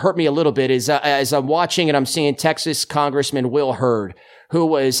of hurt me a little bit is as I'm watching and I'm seeing Texas Congressman Will Hurd, who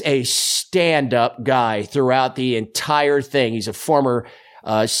was a stand-up guy throughout the entire thing. He's a former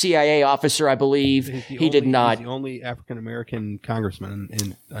CIA officer, I believe. He did not. He's the only African American congressman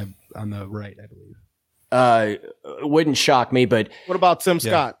on the right, I believe. Wouldn't shock me, but What about Tim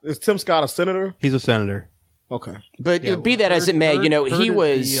Scott? Is Tim Scott a senator? He's a senator. Okay. but be that as it may, he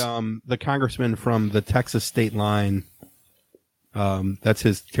was the congressman from the Texas state line. That's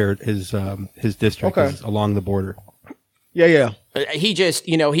his district is along the border. Yeah. he just,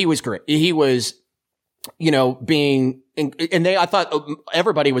 he was great. He was, being, and I thought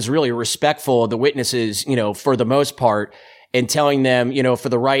everybody was really respectful of the witnesses, for the most part, and telling them, for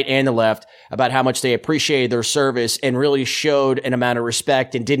the right and the left about how much they appreciated their service and really showed an amount of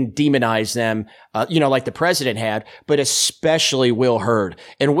respect and didn't demonize them, like the president had, but especially Will Hurd.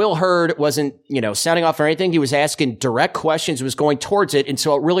 And Will Hurd wasn't, sounding off or anything. He was asking direct questions, was going towards it. And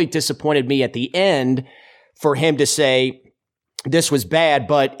so it really disappointed me at the end for him to say this was bad,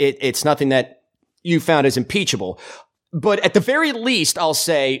 but it's nothing that you found as impeachable. But at the very least, I'll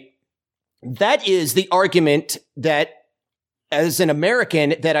say that is the argument that as an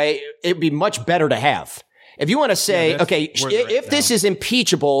American, that it'd be much better to have. If you want to say, if this is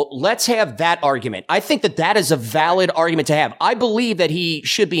impeachable, let's have that argument. I think that is a valid argument to have. I believe that he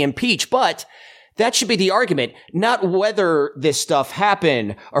should be impeached, but that should be the argument, not whether this stuff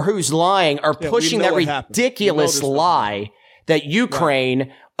happened or who's lying or pushing that ridiculous lie that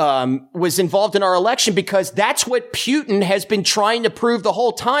Ukraine was involved in our election, because that's what Putin has been trying to prove the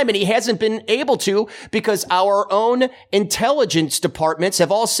whole time, and he hasn't been able to, because our own intelligence departments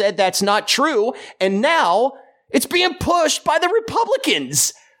have all said that's not true, and now it's being pushed by the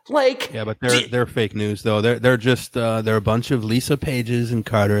Republicans. Yeah, but they're fake news though. They're just they're a bunch of Lisa Pages and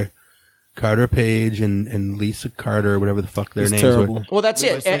Carter Page and Lisa Carter, whatever the fuck their names were. Well, that's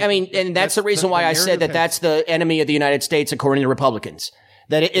it. I mean, and that's the reason why I said that's the enemy of the United States, according to Republicans.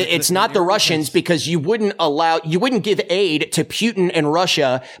 That it's not the Russians, because you wouldn't give aid to Putin and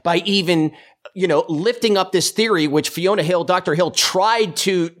Russia by even, lifting up this theory, which Dr. Hill tried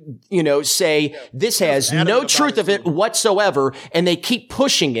to, say this has no truth of it whatsoever. And they keep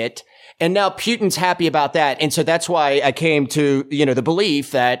pushing it. And now Putin's happy about that. And so that's why I came to, the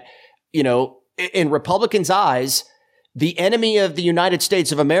belief that, in Republicans' eyes, the enemy of the United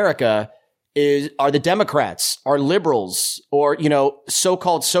States of America are the Democrats, are liberals, or,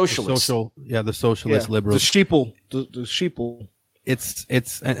 so-called socialists. The socialist liberals. The sheeple. It's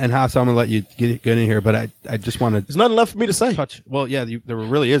and Haas, I'm gonna let you get in here, but I just want to. There's nothing left for me to say. There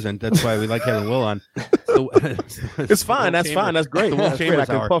really isn't. That's why we like having Will on. So, it's fine. That's fine. That's great. That's great. I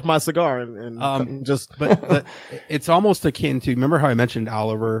can puff my cigar and just. But it's almost akin to. Remember how I mentioned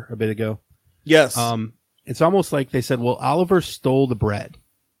Oliver a bit ago? Yes. It's almost like they said, well, Oliver stole the bread,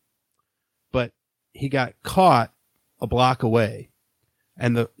 but he got caught a block away,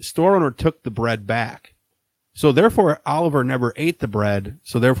 and the store owner took the bread back. So therefore, Oliver never ate the bread.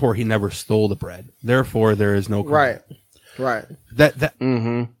 So therefore, he never stole the bread. Therefore, there is no crime. Right. That that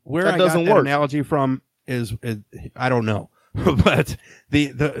where I doesn't got that work. analogy from is I don't know, but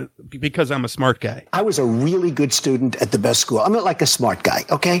the because I'm a smart guy. I was a really good student at the best school. I'm not like a smart guy.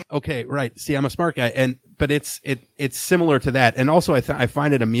 Okay. Okay. Right. See, I'm a smart guy, but it's similar to that, and also I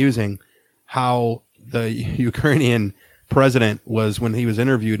find it amusing how the Ukrainian president was when he was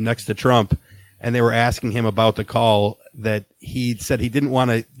interviewed next to Trump. And they were asking him about the call that he said he didn't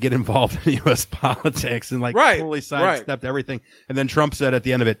want to get involved in U.S. politics and totally sidestepped everything. And then Trump said at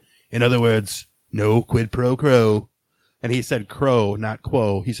the end of it, in other words, no quid pro quo. And he said crow, not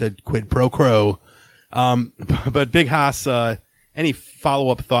quo. He said quid pro quo. But Big Haas, any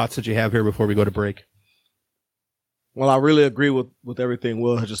follow-up thoughts that you have here before we go to break? Well, I really agree with everything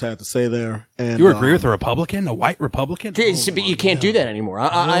Will has just had to say there. And you agree with a Republican, a white Republican? But you can't do that anymore.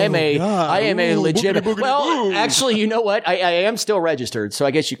 I am a legitimate. Well, actually, you know what? I am still registered, so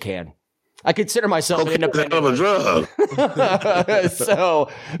I guess you can. I consider myself an independent. Hell of a drug. So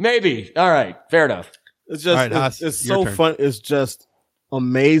maybe. All right, fair enough. It's just Haas, it's so fun. It's just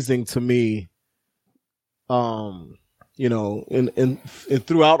amazing to me. And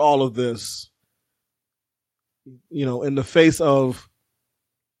throughout all of this. In the face of,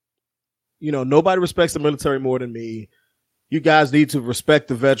 nobody respects the military more than me. You guys need to respect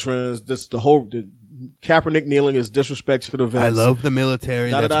the veterans. The Kaepernick kneeling is disrespect to the vets. I love the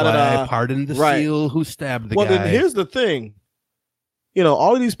military. That's why I pardoned the SEAL who stabbed the guy. Well, then here's the thing.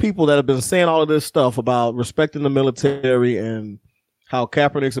 All of these people that have been saying all of this stuff about respecting the military and how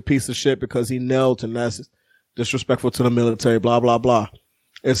Kaepernick's a piece of shit because he knelt and that's disrespectful to the military, blah, blah, blah.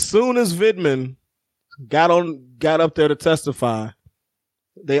 As soon as Vindman got up there to testify,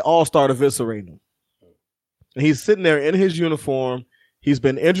 they all start eviscerating him. And he's sitting there in his uniform. He's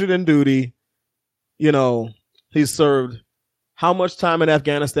been injured in duty. He's served how much time in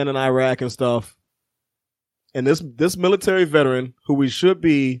Afghanistan and Iraq and stuff. And this military veteran who we should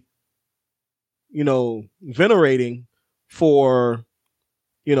be, venerating for,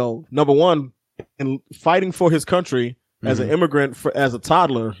 number one, in fighting for his country as an immigrant, as a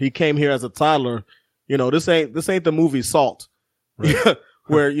toddler. He came here as a toddler. This ain't the movie Salt, right.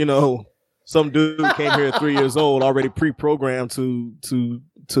 Where some dude came here at 3 years old, already pre-programmed to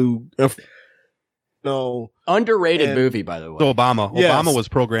underrated movie, by the way. So Obama Yes. was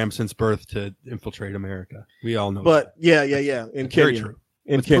programmed since birth to infiltrate America. We all know. But that. yeah. In Very Kenya. true.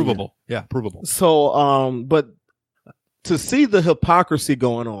 In It's Kenya. provable. Yeah, provable. So, but to see the hypocrisy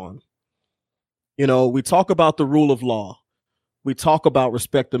going on, we talk about the rule of law. We talk about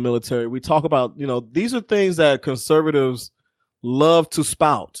respect the military. We talk about, these are things that conservatives love to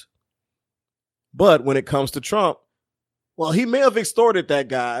spout. But when it comes to Trump, well, he may have extorted that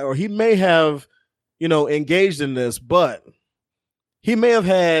guy, or he may have, engaged in this, but he may have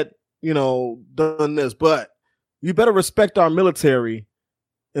had, done this, but you better respect our military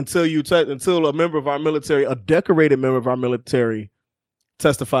until a member of our military, a decorated member of our military,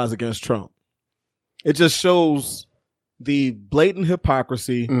 testifies against Trump. It just shows the blatant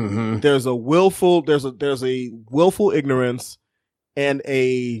hypocrisy. Mm-hmm. There's a willful ignorance and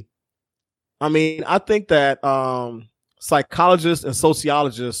I think that psychologists and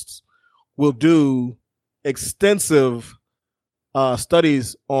sociologists will do extensive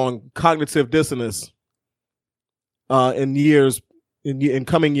studies on cognitive dissonance in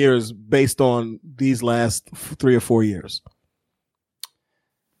coming years based on these last 3 or 4 years.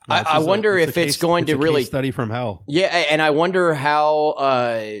 I wonder if it's going to really study from hell. Yeah, and I wonder how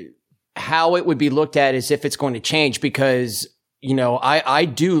it would be looked at as if it's going to change, because I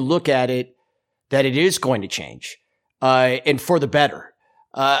do look at it that it is going to change, and for the better.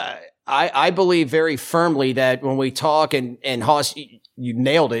 I believe very firmly that when we talk, and Hoss, you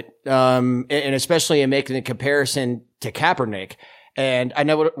nailed it, and especially in making the comparison to Kaepernick. And I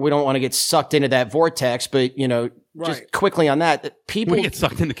know we don't want to get sucked into that vortex, but just quickly on that, people We get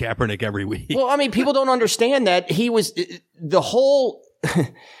sucked into Kaepernick every week. Well, I mean, people don't understand that he was the whole.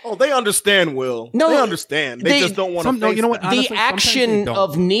 Oh, they understand, Will. No, they understand. They just don't want to. No, you know what? Honestly, the action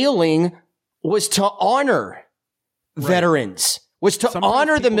of kneeling was to honor veterans, was to Sometimes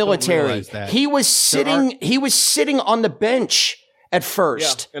honor the people don't military. realize that. He was sitting on the bench at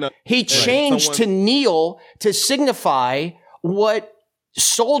first. Yeah, he changed to kneel to signify what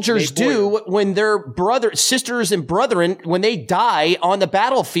soldiers do when their sisters and brethren, when they die on the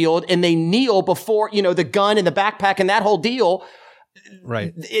battlefield and they kneel before, the gun and the backpack and that whole deal.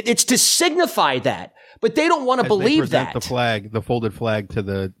 Right. It's to signify that, but they don't want to believe that. The flag, the folded flag to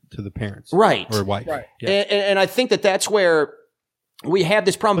the parents. Right. Or wife. Right. Yeah. And I think that's where we have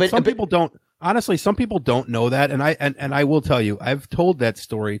this problem. But some people don't. Honestly, some people don't know that, and I will tell you, I've told that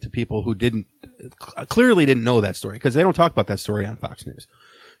story to people who clearly didn't know that story, because they don't talk about that story on Fox News,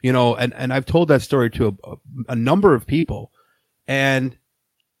 and I've told that story to a number of people, and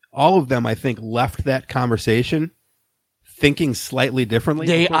all of them, I think, left that conversation thinking slightly differently.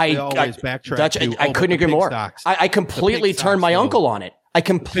 They always backtrack. I couldn't agree more. I completely turned my uncle on it. I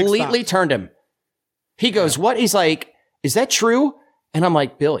completely turned him. He goes, "What?" He's like, "Is that true?" And I'm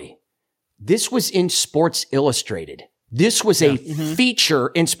like, "Billy, this was in Sports Illustrated. This was a feature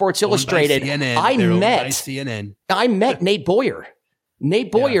in Sports Illustrated." I met Nate Boyer.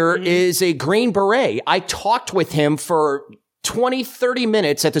 Nate Boyer is a Green Beret. I talked with him for 20, 30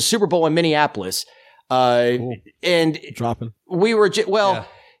 minutes at the Super Bowl in Minneapolis. And dropping. We were,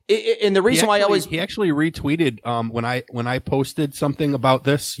 and the reason why I always. He actually retweeted, when I posted something about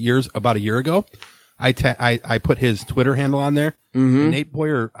this about a year ago. I put his Twitter handle on there. Mm-hmm. Nate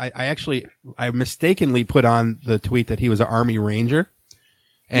Boyer, I mistakenly put on the tweet that he was an Army Ranger,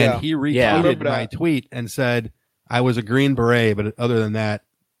 and he retweeted my tweet and said I was a Green Beret, but other than that,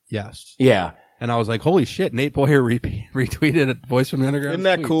 yes. Yeah. And I was like, holy shit, Nate Boyer retweeted a Voice from the Underground. Isn't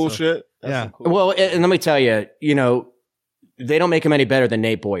that cool shit? That's cool. Well, and let me tell you, they don't make him any better than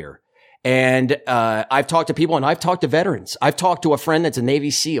Nate Boyer. And I've talked to people, and I've talked to veterans. I've talked to a friend that's a Navy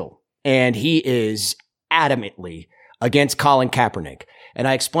SEAL, and he is adamantly against Colin Kaepernick. And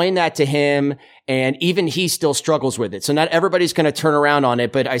I explained that to him, and even he still struggles with it. So not everybody's going to turn around on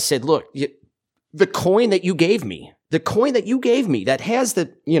it, but I said, look, the coin that you gave me that has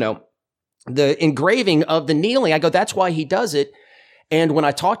the engraving of the kneeling, I go, that's why he does it. And when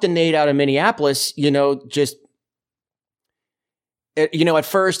I talked to Nate out in Minneapolis, at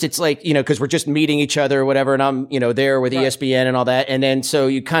first it's like, cause we're just meeting each other or whatever. And I'm, there with ESPN and all that. And then, so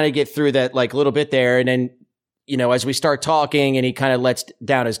you kind of get through that like a little bit there. And then, as we start talking and he kind of lets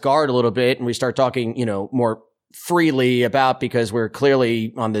down his guard a little bit and we start talking, more freely about because we're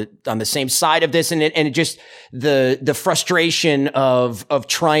clearly on the same side of this. And it just the frustration of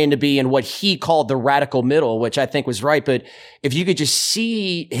trying to be in what he called the radical middle, which I think was right. But if you could just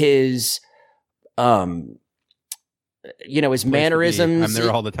see his, his mannerisms. I'm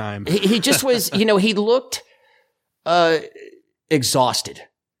there all the time. He just was, he looked exhausted.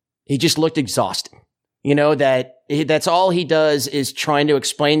 He just looked exhausted. That's all he does is trying to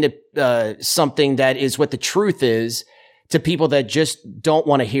explain something that is what the truth is to people that just don't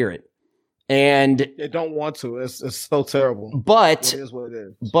want to hear it. And they don't want to. It's so terrible. But it is what it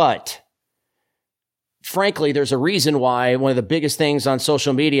is. But frankly, there's a reason why one of the biggest things on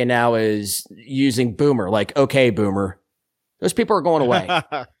social media now is using boomer, like, okay, boomer. Those people are going away.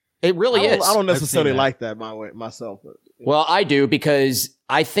 It really is. I don't necessarily like that myself. But, Well, I do because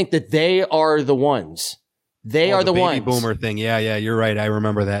I think that they are the ones. They are the ones. Baby boomer thing. Yeah, you're right. I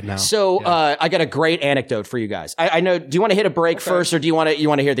remember that now. So I got a great anecdote for you guys. I know. Do you want to hit a break first, or do you want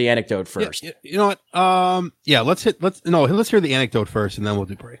to hear the anecdote first? You know what? Let's hear the anecdote first, and then we'll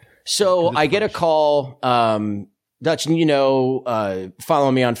do break. So I get a call. Dutch,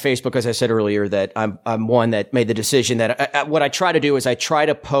 follow me on Facebook, as I said earlier, that I'm one that made the decision that what I try to do is I try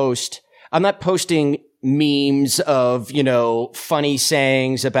to post. I'm not posting memes of, funny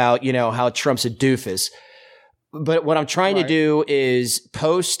sayings about, how Trump's a doofus. But what I'm trying to do is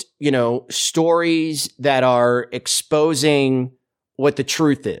post, stories that are exposing what the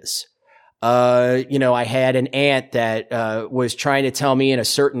truth is. I had an aunt that was trying to tell me in a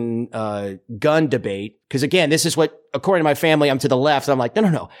certain gun debate, because again, this is what, according to my family, I'm to the left. I'm like,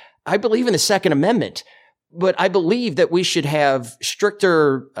 no. I believe in the Second Amendment, but I believe that we should have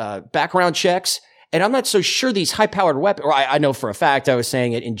stricter background checks. And I'm not so sure these high-powered weapons, or I know for a fact I was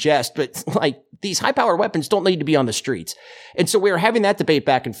saying it in jest, but like these high-powered weapons don't need to be on the streets. And so we were having that debate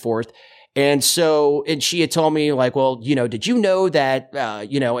back and forth. And she had told me like, well, did you know that,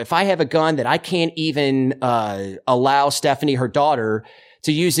 if I have a gun that I can't even, allow Stephanie, her daughter,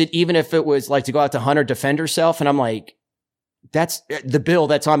 to use it, even if it was like to go out to hunt or defend herself. And I'm like, that's the bill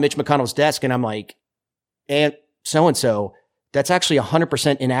that's on Mitch McConnell's desk. And I'm like, Aunt so-and-so, that's actually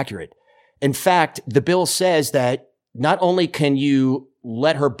 100% inaccurate. In fact, the bill says that not only can you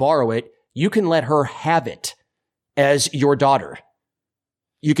let her borrow it, you can let her have it as your daughter.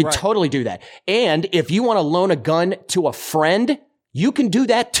 You can totally do that. And if you want to loan a gun to a friend, you can do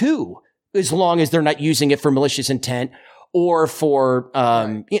that too, as long as they're not using it for malicious intent or for,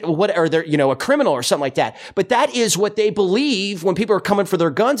 whatever they're, a criminal or something like that. But that is what they believe when people are coming for their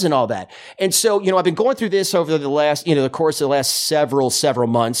guns and all that. And so, I've been going through this over the last, the course of the last several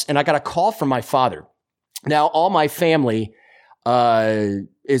months, and I got a call from my father. Now, all my family,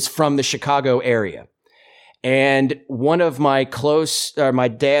 is from the Chicago area. And one of my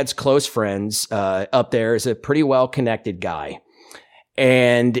dad's close friends, up there is a pretty well-connected guy.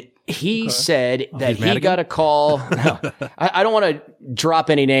 And he said that he got a call. No, I don't want to drop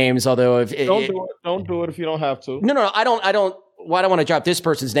any names, although don't do it if you don't have to. No, I don't. Well, I don't want to drop this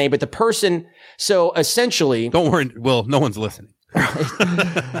person's name, but the person. So essentially, don't worry. Will, no one's listening.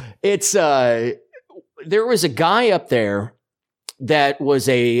 It's there was a guy up there that was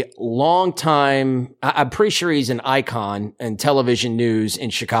a long time, I'm pretty sure he's an icon in television news in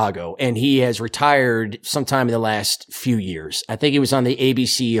Chicago, and he has retired sometime in the last few years. I think he was on the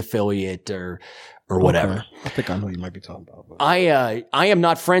ABC affiliate or whatever. Okay. I think I know who you might be talking about. But. I am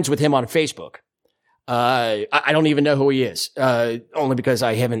not friends with him on Facebook. I don't even know who he is, only because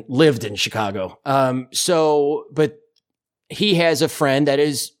I haven't lived in Chicago. But he has a friend that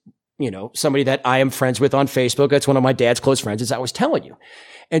is, somebody that I am friends with on Facebook. That's one of my dad's close friends, as I was telling you.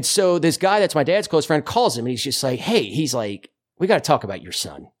 And so this guy that's my dad's close friend calls him and he's just like, hey, he's like, we got to talk about your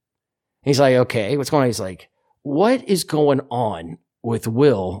son. He's like, okay, what's going on? He's like, what is going on with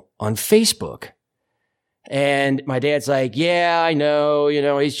Will on Facebook? And my dad's like, yeah, I know,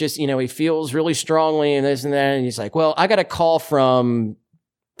 he's just, he feels really strongly and this and that. And he's like, well, I got a call from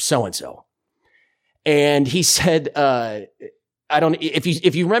so-and-so. And he said,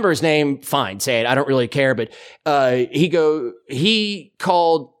 if you remember his name, fine, say it. I don't really care. But, he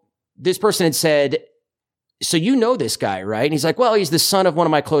called, this person had said, so you know this guy, right? And he's like, well, he's the son of one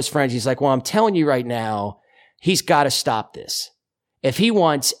of my close friends. He's like, well, I'm telling you right now, he's got to stop this. If he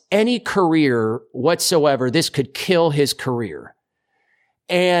wants any career whatsoever, this could kill his career.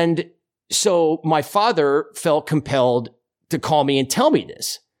 And so my father felt compelled to call me and tell me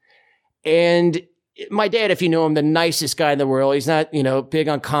this. And my dad, if you know him, the nicest guy in the world. He's not, big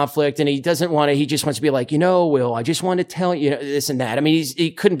on conflict, and he just wants to be like, Will, I just want to tell you this and that. I mean, he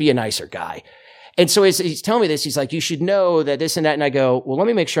couldn't be a nicer guy. And so he's telling me this. He's like, you should know that this and that. And I go, well, let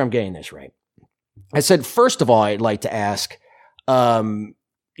me make sure I'm getting this right. I said, first of all, I'd like to ask, my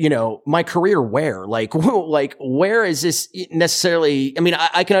career where? Like where is this necessarily? I mean,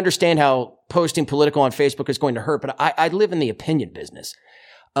 I can understand how posting political on Facebook is going to hurt, but I live in the opinion business.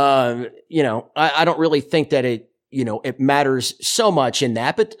 I don't really think that it matters so much in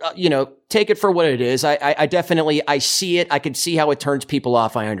that, but, take it for what it is. I definitely, I see it. I can see how it turns people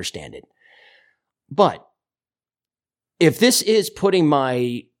off. I understand it. But if this is putting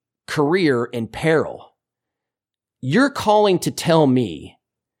my career in peril, you're calling to tell me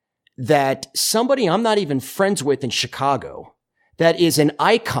that somebody I'm not even friends with in Chicago, that is an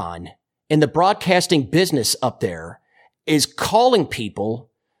icon in the broadcasting business up there, is calling people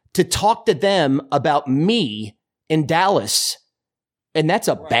to talk to them about me in Dallas, and that's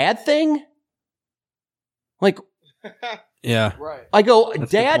a bad thing? Like, Yeah. Right. I go,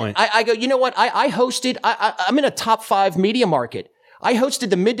 That's Dad, a good point. I go, you know what? I hosted, I'm in a top 5 media market. I hosted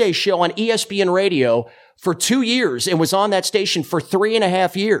the midday show on ESPN radio for 2 years and was on that station for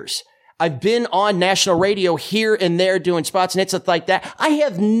 3.5 years. I've been on national radio here and there doing spots and it's like that. I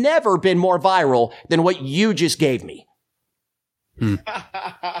have never been more viral than what you just gave me.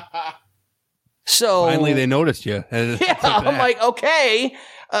 So Finally, they noticed you. yeah, I'm like, okay.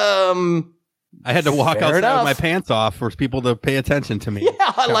 I had to walk Fair outside enough. with my pants off for people to pay attention to me.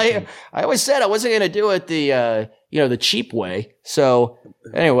 Yeah, like I always said, I wasn't going to do it the cheap way. So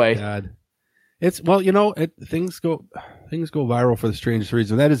anyway, God. It's things go viral for the strangest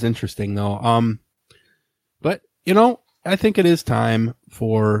reason. That is interesting though. But I think it is time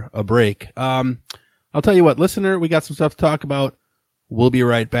for a break. I'll tell you what, listener, we got some stuff to talk about. We'll be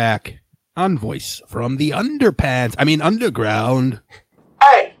right back on Voice from the Underground.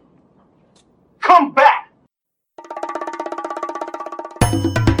 Hey, come back.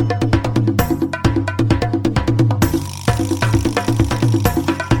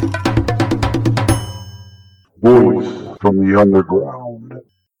 Voice from the Underground.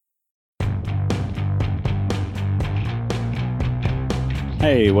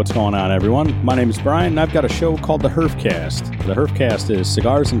 Hey, what's going on, everyone? My name is Brian, and I've got a show called The Herfcast. The Herfcast is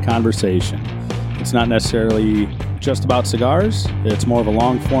cigars and conversation. It's not necessarily just about cigars. It's more of a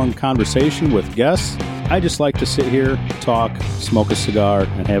long-form conversation with guests. I just like to sit here, talk, smoke a cigar,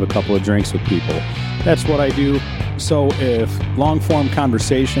 and have a couple of drinks with people. That's what I do. So if long-form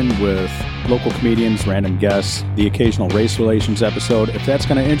conversation with local comedians, random guests, the occasional race relations episode, if that's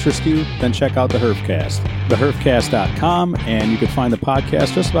going to interest you, then check out The Herfcast. TheHerfcast.com, and you can find the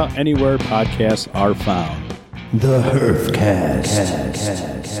podcast just about anywhere podcasts are found. The Herfcast.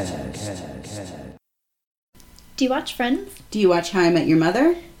 Do you watch Friends? Do you watch How I Met Your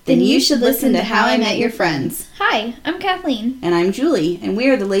Mother? Then you should listen to How I Met Your Friends. Hi, I'm Kathleen. And I'm Julie, and we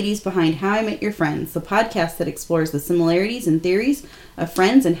are the ladies behind How I Met Your Friends, the podcast that explores the similarities and theories of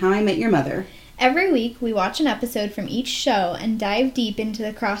Friends and How I Met Your Mother. Every week, we watch an episode from each show and dive deep into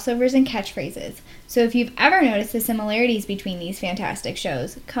the crossovers and catchphrases. So if you've ever noticed the similarities between these fantastic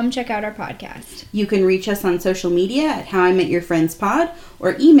shows, come check out our podcast. You can reach us on social media at How I Met Your Friends Pod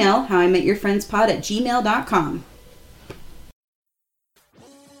or email howimetyourfriendspod@gmail.com.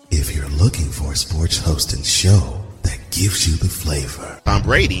 If you're looking for a sports hosting show that gives you the flavor. Tom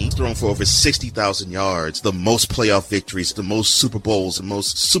Brady thrown for over 60,000 yards, the most playoff victories, the most Super Bowls, the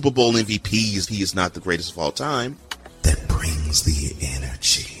most Super Bowl MVPs. He is not the greatest of all time. That brings the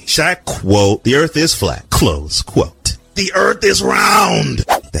energy. Shaq quote, "The earth is flat." Close quote. "The earth is round."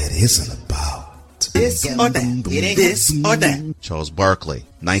 That isn't about this or that. It ain't this or that. Charles Barkley,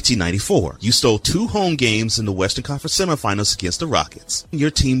 1994. You stole 2 home games in the Western Conference semifinals against the Rockets. Your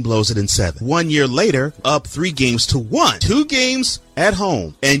team blows it in 7. 1 year later, up 3 games to 1. 2 games at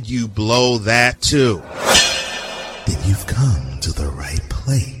home, and you blow that too. Then you've come to the right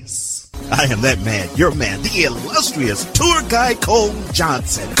place. I am that man, your man, the illustrious tour guide Cole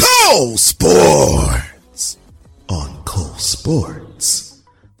Johnson. Cole Sports on Cole Sports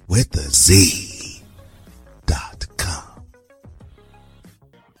with the Z.com.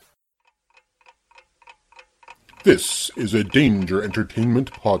 This is a Danger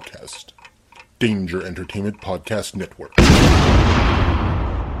Entertainment podcast. Danger Entertainment Podcast Network.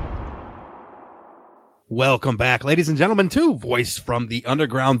 Welcome back, ladies and gentlemen, to Voice from the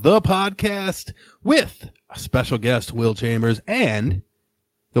Underground, the podcast, with a special guest, Will Chambers, and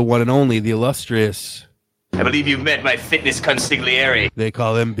the one and only, the illustrious... I believe you've met my fitness consigliere. They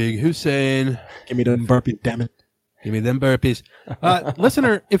call him Big Hussein. Give me them burpees, damn it. Give me them burpees.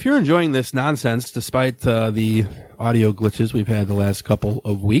 Listener, if you're enjoying this nonsense, despite the audio glitches we've had the last couple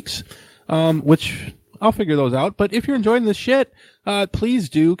of weeks, which I'll figure those out, but if you're enjoying this shit, please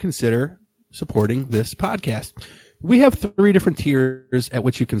do consider supporting this podcast. We have 3 different tiers at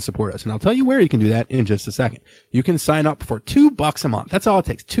which you can support us, and I'll tell you where you can do that in just a second. You can sign up for $2 a month. That's all it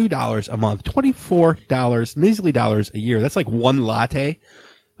takes. $2 a month, $24, measly dollars a year. That's like one latte.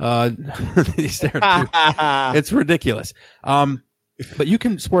 It's ridiculous. But you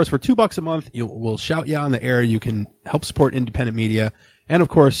can support us for $2 a month. We'll shout you on the air. You can help support independent media. And of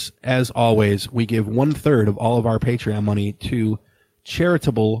course, as always, we give 1/3 of all of our Patreon money to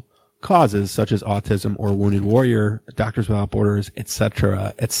charitable causes such as autism or Wounded Warrior, Doctors Without Borders,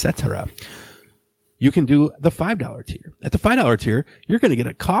 etc., etc. You can do the $5 tier. At the $5 tier, you're going to get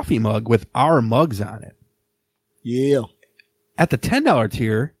a coffee mug with our mugs on it. Yeah. At the $10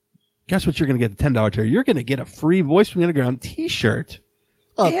 tier, guess what you're going to get at the $10 tier? You're going to get a free Voice from the Underground t-shirt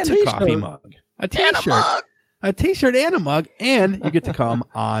and a coffee mug. A t-shirt. A t-shirt and a mug, and you get to come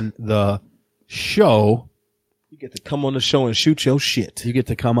on the show. You get to come on the show and shoot your shit. You get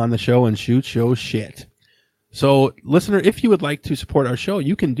to come on the show and shoot your shit. So, listener, if you would like to support our show,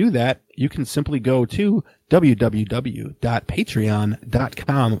 you can do that. You can simply go to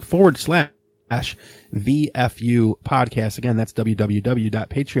www.patreon.com/VFU podcast. Again, that's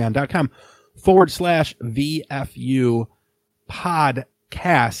www.patreon.com/VFU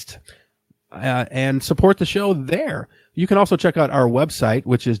podcast. And support the show there. You can also check out our website,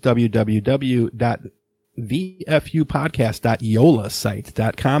 which is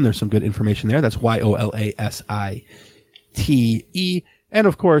www.vfupodcast.yolasite.com. There's some good information there. That's YOLASITE. And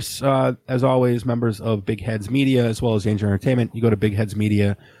of course, as always, members of Big Heads Media as well as Danger Entertainment, you go to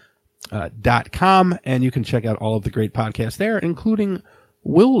bigheadsmedia.com and you can check out all of the great podcasts there, including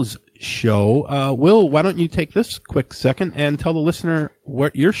Will's show. Will, why don't you take this quick second and tell the listener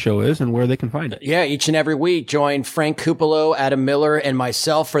what your show is and where they can find it? Yeah, each and every week, join Frank Cupolo, Adam Miller, and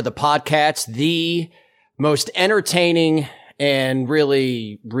myself for the podcast, the most entertaining and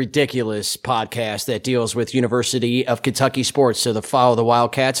really ridiculous podcast that deals with University of Kentucky sports. So to follow the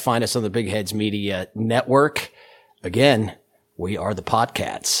Wildcats, find us on the Big Heads Media Network. Again, we are the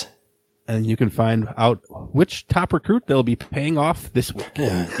Podcats. And you can find out which top recruit they'll be paying off this week.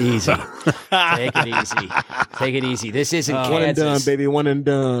 Easy. Take it easy. Take it easy. This isn't Kansas. One and done, baby. One and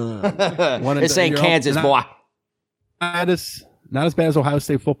done. This ain't Kansas, boy. Not as bad as Ohio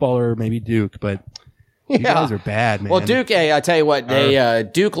State football or maybe Duke, but you guys are bad, man. Well, Duke, hey, I tell you what,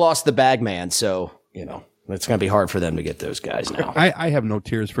 Duke lost the bag man, so, it's going to be hard for them to get those guys now. I have no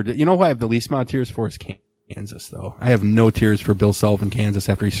tears for Duke. You know who I have the least amount of tears for is Kansas, though. I have no tears for Bill Self in Kansas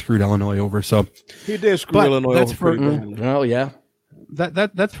after he screwed Illinois over. So he did screw Illinois over pretty bad. Oh yeah,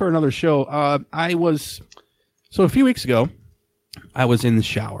 that's for another show. So a few weeks ago, I was in the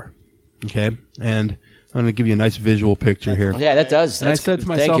shower. Okay, and I'm going to give you a nice visual picture here. Yeah, that does. And I said to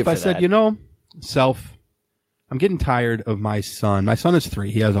myself, Self, I'm getting tired of my son. My son is 3.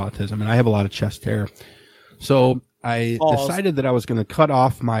 He has autism, and I have a lot of chest hair. So I decided that I was going to cut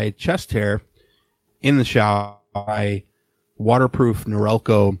off my chest hair in the shower by waterproof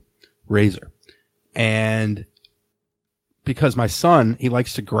Norelco razor. And because my son, he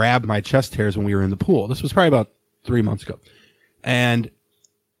likes to grab my chest hairs when we were in the pool. This was probably about 3 months ago. And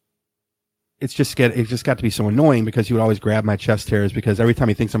it just got to be so annoying because he would always grab my chest hairs because every time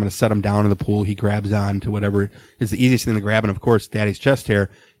he thinks I'm going to set him down in the pool, he grabs on to whatever is the easiest thing to grab. And of course, Daddy's chest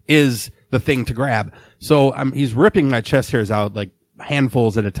hair is the thing to grab. So he's ripping my chest hairs out like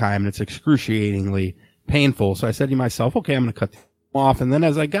handfuls at a time, and it's excruciatingly painful. So I said to myself, okay, I'm going to cut them off. And then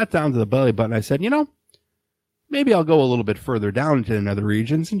as I got down to the belly button, I said, maybe I'll go a little bit further down into the nether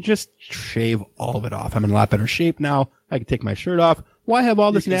regions and just shave all of it off. I'm in a lot better shape now. I can take my shirt off. Why have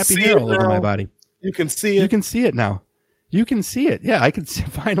all this nappy hair all over my body? You can see it. You can see it now. You can see it. Yeah, I can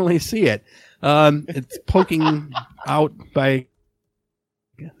finally see it. It's poking out by,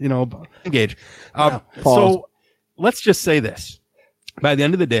 gauge. So let's just say this. By the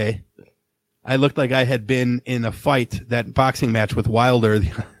end of the day, I looked like I had been in a fight, that boxing match with Wilder,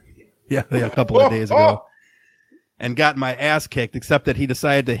 a couple of days ago, and got my ass kicked, except that he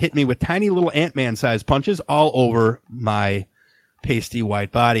decided to hit me with tiny little Ant-Man sized punches all over my pasty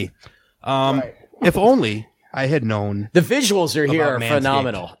white body. If only I had known. The visuals are here are Manscaped.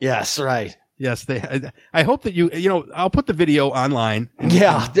 Phenomenal. Yes, right. Yes, I hope that I'll put the video online.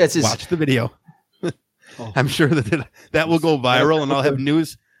 Yeah, watch the video. I'm sure that will go viral, and I'll have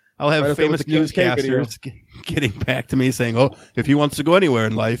news. I'll have famous newscasters getting back to me saying, "Oh, if he wants to go anywhere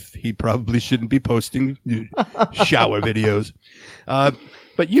in life, he probably shouldn't be posting shower videos."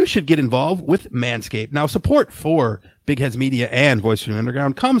 But you should get involved with Manscaped. Now, support for Big Heads Media and Voice from the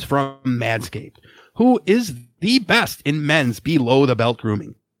Underground comes from Manscaped, who is the best in men's below the belt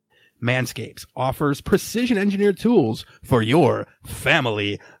grooming. Manscaped offers precision engineered tools for your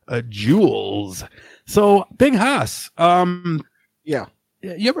family jewels. So, Big Haas, yeah,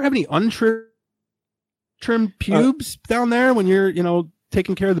 you ever have any untrimmed pubes down there when you're,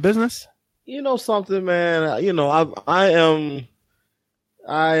 taking care of the business? You know something, man. I've been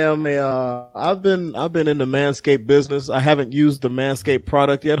in the Manscaped business. I haven't used the Manscaped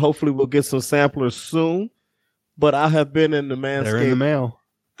product yet. Hopefully we'll get some samplers soon. But I have been in the Manscaped. They're in the mail.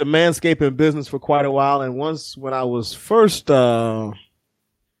 The Manscaping business for quite a while. And once when I was first making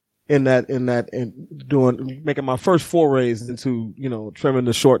my first forays into, trimming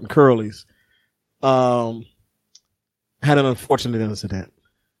the short and curlies, had an unfortunate incident.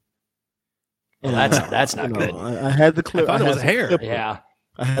 Well, that's not good. I had the clip. I thought it was hair. Yeah.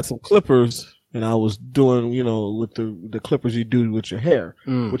 I had some clippers, and I was doing, with the clippers you do with your hair,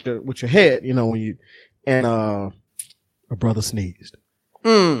 with your head, when you, and a brother sneezed.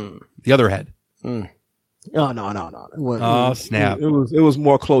 The other head. Oh, no. Oh, snap. It was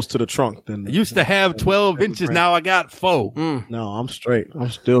more close to the trunk than. I used to have 12 inches. Now I got 4. No, I'm straight.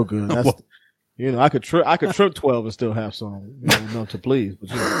 I'm still good. That's, I could trim 12 and still have some, to please. But,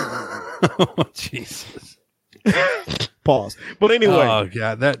 Oh, Jesus. Pause. But anyway. Oh,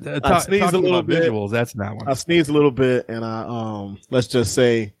 God. I sneezed a little bit. Visuals, that's not one. I sneezed a little bit, and I, let's just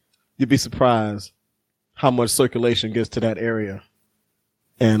say, you'd be surprised how much circulation gets to that area.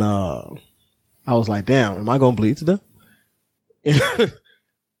 And I was like, damn, am I going to bleed to death?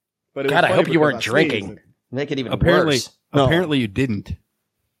 But God, I hope you weren't drinking. Make it even worse. Apparently you didn't.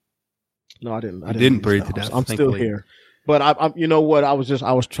 No, I didn't. I didn't breathe to death. I'm still here. But I you know what? I was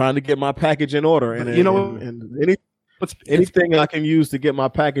trying to get my package in order, and anything I can use to get my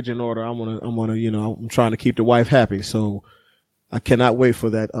package in order, I'm trying to keep the wife happy. So I cannot wait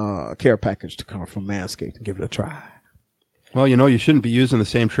for that care package to come from Manscaped and give it a try. Well, you shouldn't be using the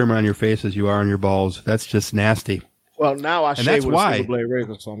same trimmer on your face as you are on your balls. That's just nasty. Well, now I shave with a single blade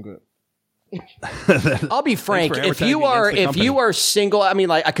razor, so I'm good. I'll be frank. If you are single, I mean,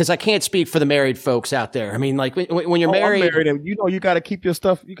 like, because I can't speak for the married folks out there. I mean, like when you're married, I'm married, and you got to keep your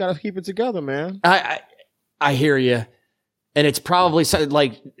stuff. You got to keep it together, man. I hear you, and it's probably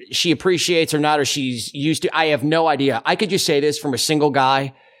like she appreciates or not, or she's used to. I have no idea. I could just say this from a single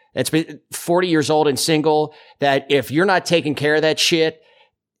guy that's been 40 years old and single. That if you're not taking care of that shit,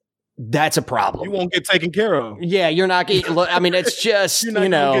 that's a problem. You won't get taken care of. Yeah, you're not getting, I mean, it's just, you're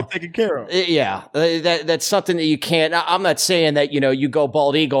not gonna get taken care of. Yeah, that's something that you can't, I'm not saying that, you go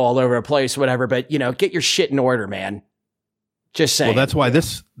bald eagle all over the place, whatever, but, get your shit in order, man. Just saying. Well, that's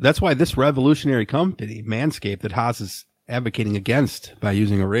why this revolutionary company, Manscaped, that Haas is advocating against by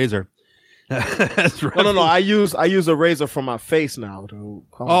using a razor. No. I use a razor for my face now.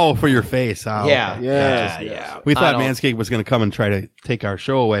 For your face. Oh, yeah. Okay. Yeah. We thought Manscaped was going to come and try to take our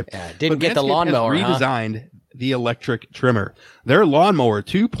show away. Yeah, didn't get the lawnmower. Redesigned the electric trimmer. Their lawnmower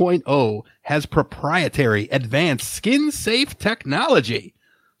 2.0 has proprietary advanced skin-safe technology.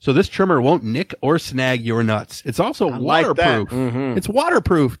 So this trimmer won't nick or snag your nuts. It's also waterproof. Mm-hmm. It's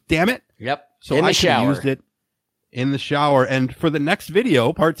waterproof, damn it. Yep. So I shower. Used it in the shower. And for the next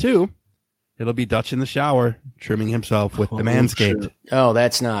video, part 2, it'll be Dutch in the shower, trimming himself with the Manscaped. Shit. Oh,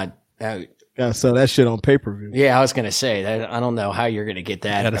 that's not... Gotta sell that shit on pay-per-view. Yeah, I was going to say, I don't know how you're going to get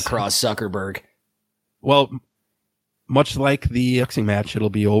that across Zuckerberg. Well, much like the boxing match, it'll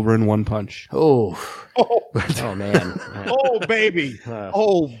be over in one punch. Oh man. Oh, baby.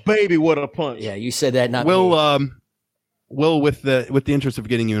 Oh, baby, what a punch. Yeah, you said that, not me. Will, with the interest of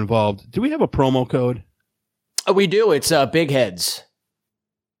getting you involved, do we have a promo code? Oh, we do. It's Big Heads.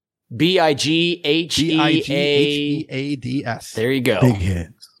 BIGHEADS. There you go. Big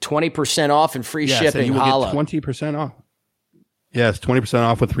Heads. 20% off and free shipping. You will get 20% off. Yes, 20%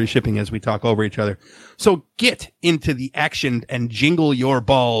 off with free shipping as we talk over each other. So get into the action and jingle your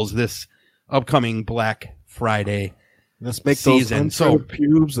balls this upcoming Black Friday. Let's make season. Those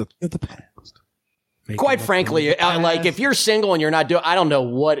pubes of the past. Quite frankly, like if you're single and you're not doing, I don't know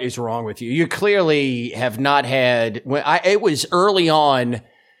what is wrong with you. You clearly have not had. It was early on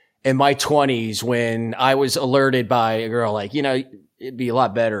in my 20s when I was alerted by a girl, like, it'd be a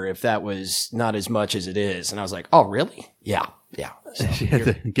lot better if that was not as much as it is. And I was like, oh, really? Yeah. So she had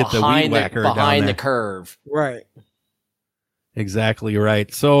to get the weed whacker behind down the curve. Right. Exactly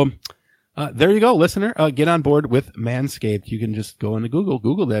right. So there you go, listener. Get on board with Manscaped. You can just go into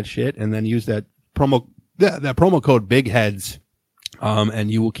Google that shit, and then use that promo code BIGHEADS.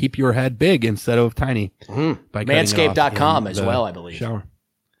 And you will keep your head big instead of tiny. By Manscaped.com as well, I believe. Shower.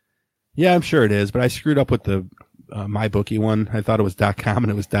 Yeah, I'm sure it is, but I screwed up with the MyBookie one. I thought it was .com and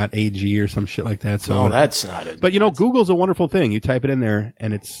it was .ag or some shit like that. So that's not it. But Google's a wonderful thing. You type it in there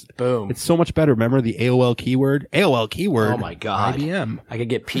and it's boom. It's so much better. Remember the AOL keyword? Oh my God. IBM. I could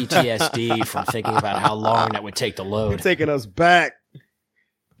get PTSD from thinking about how long that would take to load. Taking us back.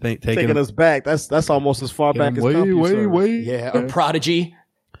 Taking us back. That's almost as far back as CompuServe. Yeah, or Prodigy.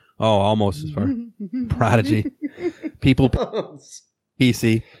 Oh, almost as far. Prodigy. People.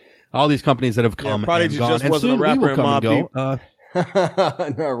 PC. All these companies that have come Prodigy and gone. just And wasn't soon a rapper we will in come Mobb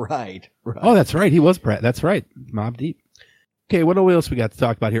and go. No, right. Oh, that's right. He was That's right. Mobb Deep. Okay, what else we got to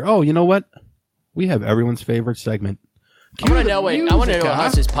talk about here? Oh, you know what? We have everyone's favorite segment. I want to know what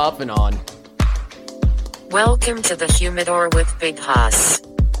Huss is puffing on. Welcome to the Humidor with Big Huss.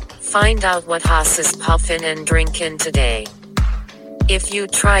 Find out what Huss is puffin' and drinkin' today. If you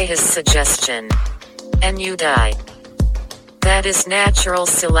try his suggestion and you die, that is natural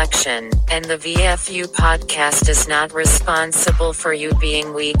selection, and the VFU podcast is not responsible for you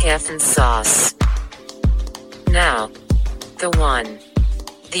being weak effing sauce. Now, the one,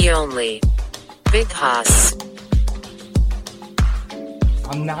 the only, Big Huss.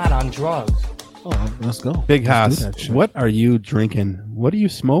 I'm not on drugs. Oh, let's go. Big Haas, what are you drinking? What are you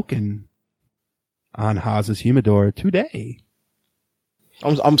smoking on Haas's Humidor today?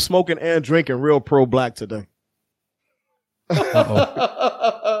 I'm smoking and drinking real pro black today.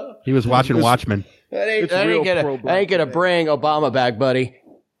 Uh-oh. He was watching Watchmen. That ain't gonna bring Obama back, buddy.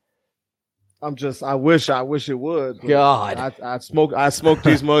 I wish it would. God. I smoke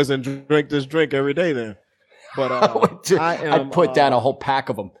these mugs and drink this drink every day then. But I'd put down a whole pack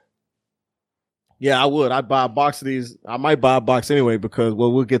of them. Yeah, I would. I'd buy a box of these. I might buy a box anyway because,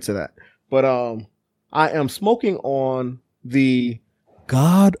 we'll get to that. But I am smoking on the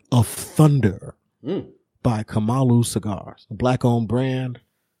God of Thunder by Kamalu Cigars, a black-owned brand.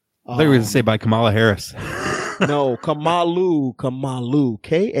 I thought you were going to say by Kamala Harris. No, Kamalu, Kamalu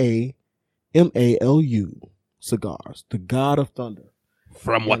Cigars, the God of Thunder.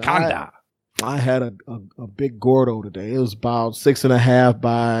 From Wakanda. I had a big Gordo today. It was about 6.5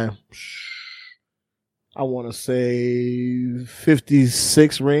 by... I want to say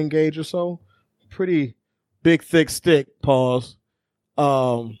 56 ring gauge or so. Pretty big, thick stick. Pause.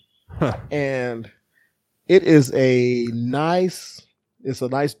 And it is a nice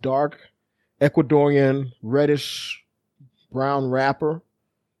dark Ecuadorian reddish brown wrapper.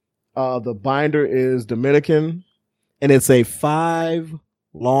 The binder is Dominican, and it's a 5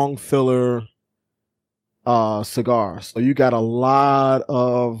 long filler cigar. So you got a lot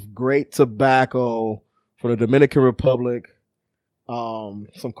of great tobacco for the Dominican Republic, some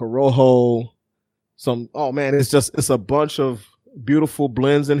Corojo, it's a bunch of beautiful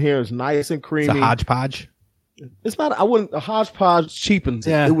blends in here. It's nice and creamy. It's a hodgepodge. It's not. A hodgepodge cheapens.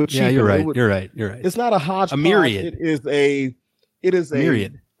 Yeah, it would cheapen. You're right. You're right. It's not a hodgepodge. A myriad. It is a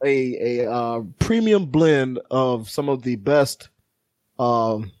myriad. A premium blend of some of the best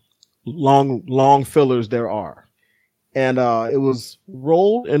long fillers there are, and it was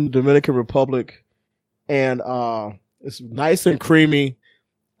rolled in the Dominican Republic. And it's nice and creamy.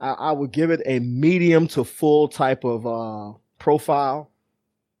 I would give it a medium to full type of profile.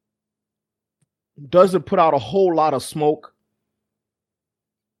 Doesn't put out a whole lot of smoke.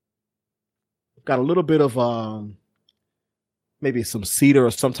 Got a little bit of maybe some cedar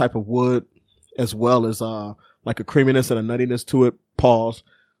or some type of wood, as well as like a creaminess and a nuttiness to it. Pause.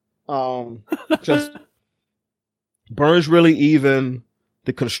 Just burns really even.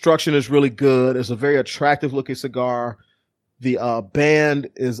 The construction is really good. It's a very attractive looking cigar. The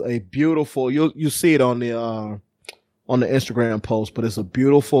band is a beautiful. You see it on the Instagram post, but it's a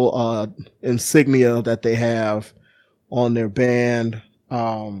beautiful insignia that they have on their band.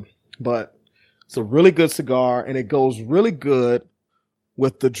 But it's a really good cigar, and it goes really good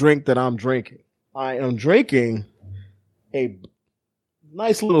with the drink that I'm drinking. I am drinking a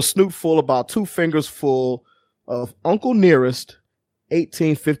nice little snootful, about 2 fingers full of Uncle Nearest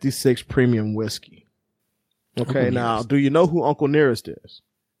 1856 premium whiskey. Okay, now, do you know who Uncle Nearest is?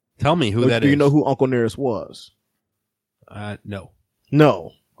 Tell me who that is. Do you know who Uncle Nearest was? No.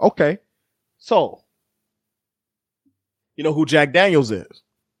 No. Okay. So, you know who Jack Daniels is?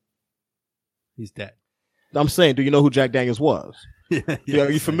 He's dead. I'm saying, do you know who Jack Daniels was? Are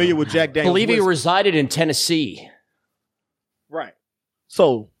you familiar with Jack Daniels? I believe he whiskey? resided in Tennessee. Right.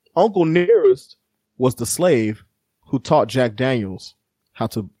 So, Uncle Nearest was the slave who taught Jack Daniels how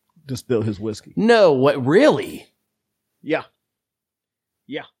to distill his whiskey. No, what, really? Yeah.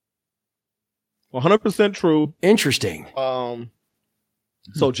 100% true. Interesting.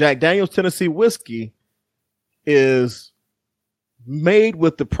 So Jack Daniels Tennessee whiskey is made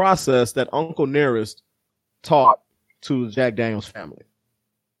with the process that Uncle Nearest taught to the Jack Daniels family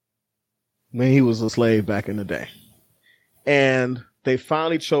when he was a slave back in the day. And they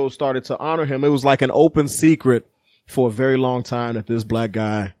finally started to honor him. It was like an open secret for a very long time that this black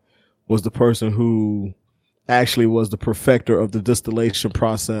guy was the person who actually was the perfecter of the distillation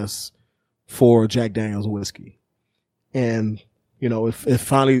process for Jack Daniels whiskey. And, you know, it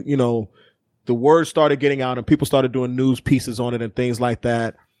finally, you know, the word started getting out and people started doing news pieces on it and things like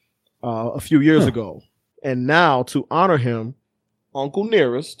that a few years ago. And now, to honor him, Uncle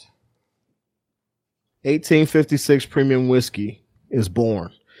Nearest 1856 premium whiskey is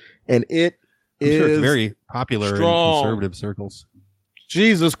born. And I'm sure it's very popular strong. in conservative circles.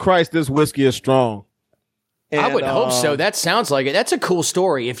 Jesus Christ, this whiskey is strong. And, I would hope so. That sounds like it. That's a cool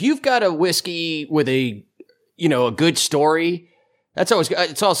story. If you've got a whiskey with a good story,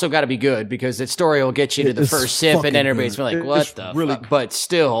 it's also got to be good, because that story will get you to the first sip and then everybody's like, what the really fuck? But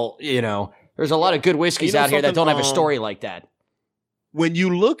still, you know, there's a lot of good whiskeys out here that don't have a story like that. When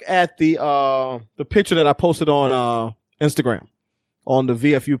you look at the picture that I posted on Instagram on the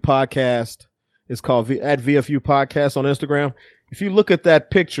VFU podcast, it's called at VFU podcast on Instagram. If you look at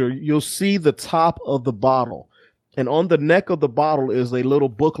that picture, you'll see the top of the bottle, and on the neck of the bottle is a little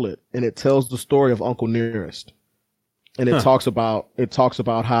booklet, and it tells the story of Uncle Nearest, and it talks about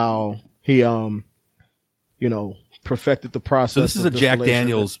how he perfected the process. So this is a Jack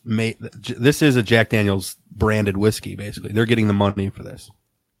Daniels This is a Jack Daniels branded whiskey. Basically, they're getting the money for this.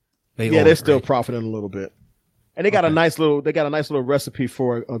 They're still profiting a little bit, and they got a nice little recipe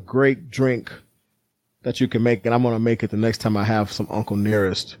for a great drink that you can make, and I'm gonna make it the next time I have some Uncle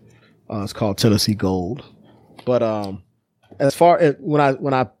Nearest. It's called Tennessee Gold. But as far as when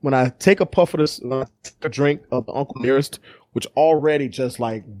I take a puff of this, when I take a drink of the Uncle Nearest, which already just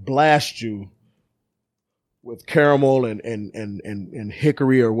like blasts you with caramel and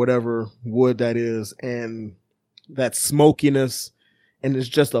hickory or whatever wood that is, and that smokiness, and it's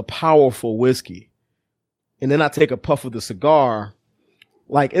just a powerful whiskey. And then I take a puff of the cigar.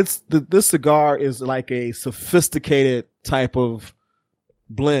 Like this cigar is like a sophisticated type of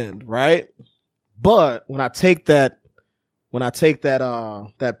blend, right? But when I take that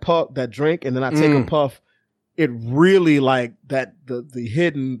drink and then I take a puff, it really like that the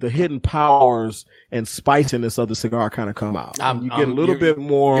hidden powers and spiciness of the cigar kind of come out. You get a little bit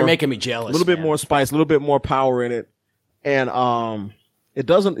more. You're making me jealous. A little bit more spice, a little bit more power in it, and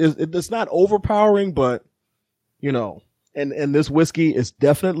it's not overpowering, but you know. And this whiskey is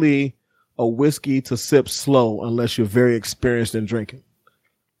definitely a whiskey to sip slow unless you're very experienced in drinking.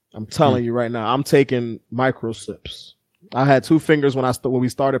 I'm telling you right now, I'm taking micro sips. I had 2 fingers when we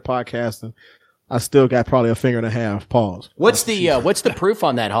started podcasting. I still got probably a finger and a half. Pause. What's the proof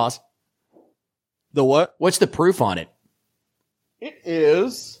on that, Haas? The what? What's the proof on it? It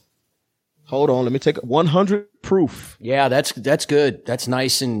is. Hold on, let me take 100 proof. Yeah, that's good. That's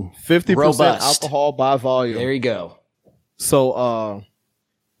nice and 50% robust. alcohol by volume. There you go. So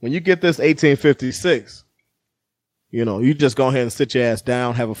when you get this 1856, you know, you just go ahead and sit your ass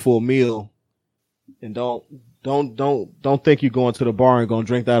down, have a full meal, and don't think you're going to the bar and going to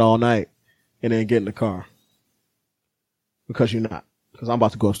drink that all night and then get in the car. Because you're not. Because I'm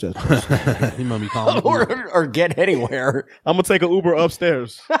about to go upstairs. You might be calling or get anywhere. I'm going to take an Uber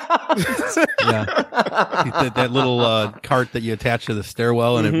upstairs. Yeah. That little cart that you attach to the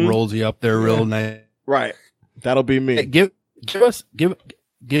stairwell and it rolls you up there real nice. Right. That'll be me. Hey, give us your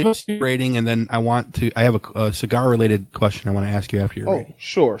rating, and then I have a cigar related question I want to ask you after your rating.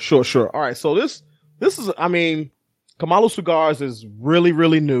 Sure. All right. So this is, I mean, Kamalu Cigars is really,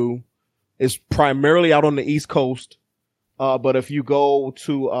 really new. It's primarily out on the East Coast. But if you go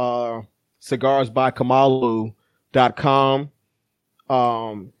to cigarsbykamalu.com,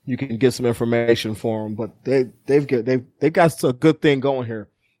 you can get some information for them. But they've got a good thing going here.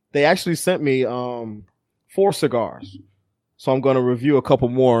 They actually sent me 4 cigars, so I'm going to review a couple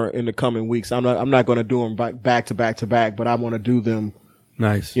more in the coming weeks. I'm not going to do them back to back to back, but I want to do them.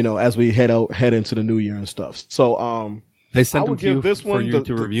 Nice. You know, as we head into the new year and stuff. So they sent them to you for you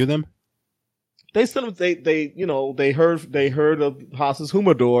to review them. They sent them. They heard of Haas's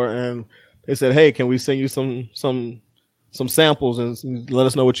Humidor, and they said, "Hey, can we send you some samples and let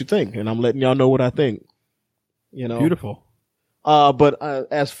us know what you think?" And I'm letting y'all know what I think. You know, beautiful. But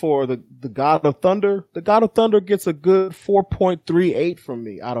as for the God of Thunder, the God of Thunder gets a good 4.38 from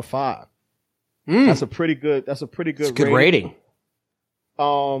me out of 5. That's a pretty good. That's a pretty good. Good rating.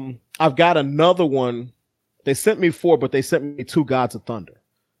 I've got another one. They sent me 4, but they sent me 2 Gods of Thunder.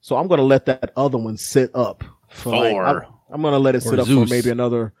 So I'm going to let that other one sit up for 4. I'm going to let it sit up for maybe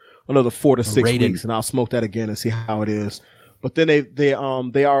another 4 to 6 weeks, and I'll smoke that again and see how it is. But then they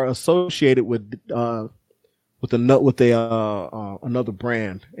are associated with with another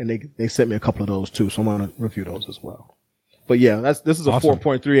brand, and they sent me a couple of those too, so I'm gonna review those as well. But yeah, this is a Awesome.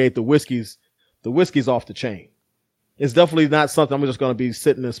 4.38. The whiskey's off the chain. It's definitely not something I'm just gonna be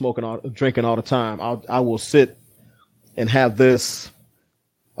sitting and drinking all the time. I will sit and have this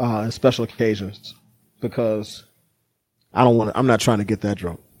in special occasions because I'm not trying to get that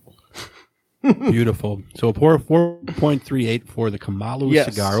drunk. Beautiful. So a 4.38 for the Kamalu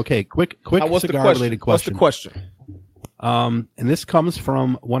cigar. Okay, quick cigar related question. What's the question? And this comes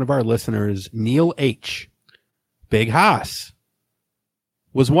from one of our listeners, Neil H. Big Haas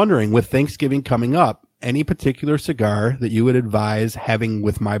was wondering, with Thanksgiving coming up, any particular cigar that you would advise having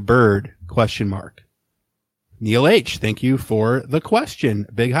with my bird? ? Neil H., thank you for the question.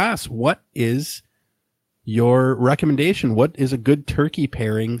 Big Haas, what is your recommendation? What is a good turkey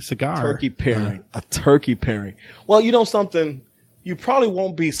pairing cigar? A turkey pairing. Well, you know something? You probably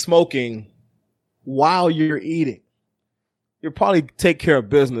won't be smoking while you're eating. You'll probably take care of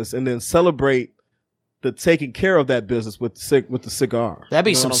business and then celebrate the taking care of that business with the cigar. That'd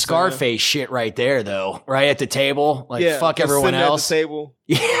be some Scarface shit right there, though. Right at the table, like fuck everyone else. At the table.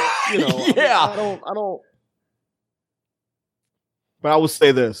 Yeah, you know, yeah. I don't. But I would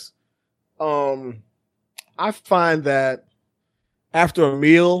say this. I find that after a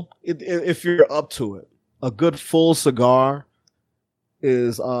meal, if you're up to it, a good full cigar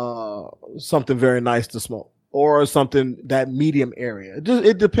is something very nice to smoke, or something that medium area.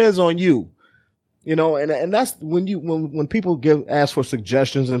 It depends on you, you know. And that's when people ask for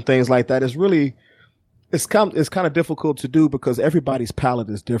suggestions and things like that. It's kind of difficult to do because everybody's palate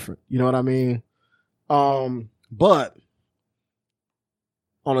is different. You know what I mean? But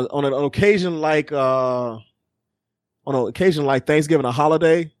on an occasion like Thanksgiving, a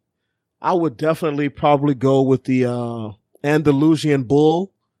holiday, I would definitely probably go with the Andalusian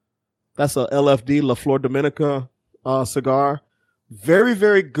Bull. That's a LFD, La Flor Dominica cigar. Very,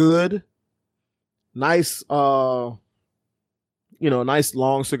 very good. Nice, nice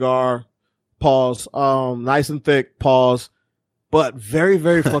long cigar. Pause. Nice and thick. Pause. But very,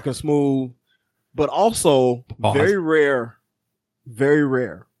 very fucking smooth. But also very rare. Very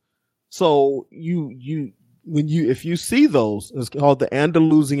rare. So if you see those, it's called the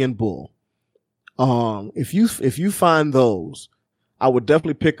Andalusian Bull. If you find those, I would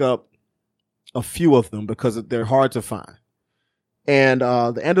definitely pick up a few of them because they're hard to find. And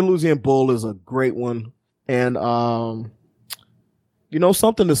the Andalusian Bull is a great one. And you know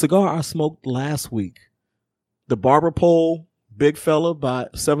something? The cigar I smoked last week, the Barber Pole Big Fella by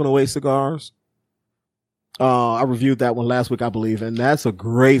 708 Cigars. I reviewed that one last week, I believe, and that's a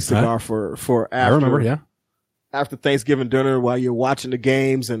great cigar for after. I remember, yeah. After Thanksgiving dinner, while you're watching the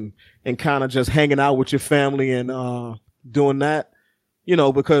games and kind of just hanging out with your family and doing that, you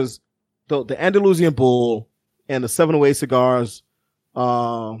know, because the Andalusian Bull and the 708 Cigars,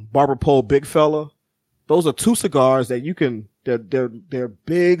 Barber Pole Big Fella, those are two cigars that you can. They're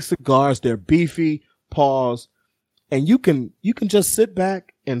big cigars. They're beefy. Pause, and you can just sit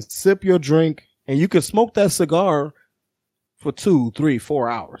back and sip your drink. And you can smoke that cigar for 2, 3, 4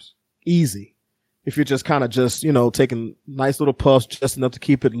 hours. Easy. If you're just kind of taking nice little puffs, just enough to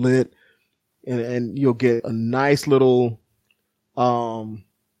keep it lit. And you'll get a nice little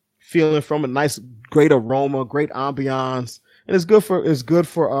feeling from a nice, great aroma, great ambiance. And it's good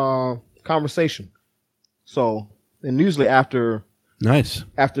for conversation. So, and usually after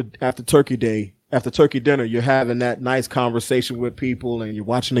Turkey Day, after Turkey dinner, you're having that nice conversation with people and you're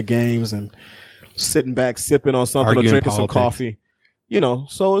watching the games and sitting back, sipping on something or drinking some coffee, you know,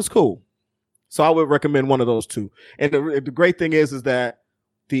 so it's cool. So I would recommend one of those two. And the great thing is that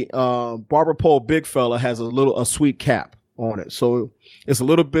the Barber Pole Big Fella has a sweet cap on it. So it's a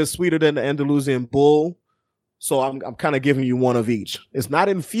little bit sweeter than the Andalusian Bull. So I'm kind of giving you one of each. It's not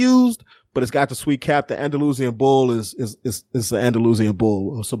infused, but it's got the sweet cap. The Andalusian Bull is the Andalusian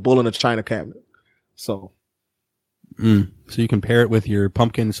Bull. It's a bull in a china cabinet. So. So you can pair it with your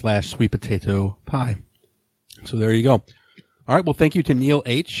pumpkin / sweet potato pie. So there you go. All right. Well, thank you to Neil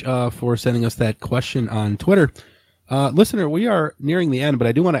H. For sending us that question on Twitter. Listener, we are nearing the end, but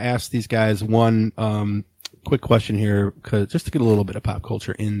I do want to ask these guys one quick question here, just to get a little bit of pop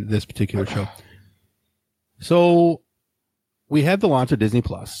culture in this particular show. So we had the launch of Disney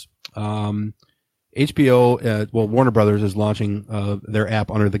Plus. HBO, Warner Brothers is launching their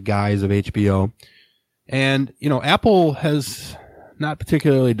app under the guise of HBO. And, you know, Apple has not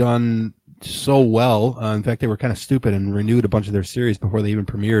particularly done so well. In fact, they were kind of stupid and renewed a bunch of their series before they even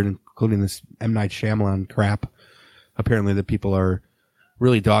premiered, including this M. Night Shyamalan crap, apparently, that people are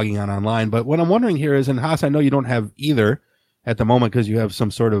really dogging on online. But what I'm wondering here is, and Haas, I know you don't have either at the moment because you have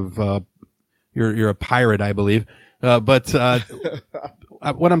some sort of You're a pirate, I believe. But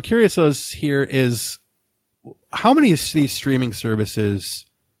what I'm curious is how many of these streaming services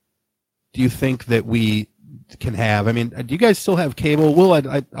do you think that we can have? I mean, do you guys still have cable? Will,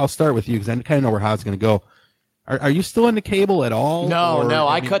 I'll start with you because I kind of know where how it's going to go. Are you still into cable at all? No,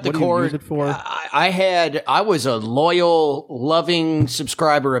 I cut the cord. What do you use it for? I was a loyal, loving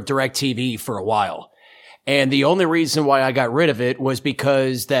subscriber of DirecTV for a while. And the only reason why I got rid of it was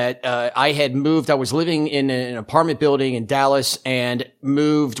because that I had moved. I was living in an apartment building in Dallas and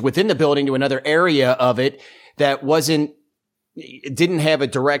moved within the building to another area of it that didn't have a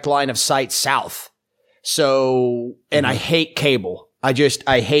direct line of sight south. So, and I hate cable. I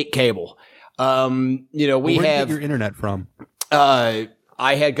hate cable. Where do you get your internet from? I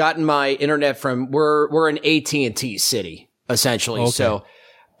had gotten my internet from, we're an AT&T city, essentially. Okay. So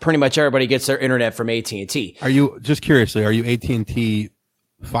pretty much everybody gets their internet from AT&T. Are you, just curiously, are you AT&T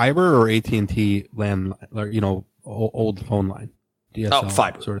fiber or AT&T land, or, old phone line? DSL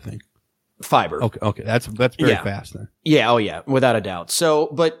fiber. Sort of thing. Fiber. Okay. That's very fast then. Yeah. Oh yeah. Without a doubt.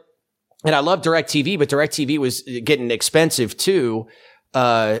 And I love DirecTV, but DirecTV was getting expensive too.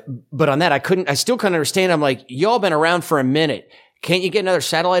 But on that, I still couldn't understand. I'm like, y'all been around for a minute. Can't you get another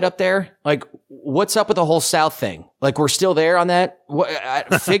satellite up there? Like, what's up with the whole South thing? Like, we're still there on that?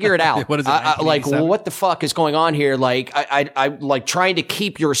 Figure it out. What is it? What the fuck is going on here? Like, I like trying to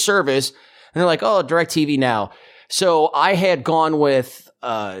keep your service, and they're like, oh, DirecTV now. So I had gone with,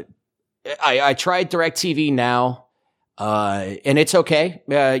 I tried DirecTV now. And it's okay.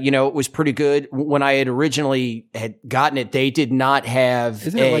 It was pretty good. When I had originally had gotten it, they did not have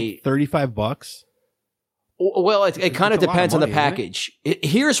Isn't it like $35? Well, it kind of depends on the package.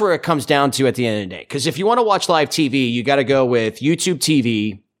 Here's where it comes down to at the end of the day. Because if you want to watch live TV, you got to go with YouTube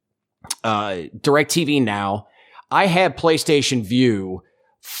TV, DirecTV Now. I had PlayStation View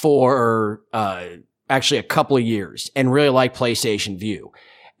for actually a couple of years and really liked PlayStation View.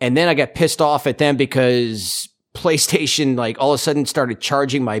 And then I got pissed off at them because PlayStation, like, all of a sudden started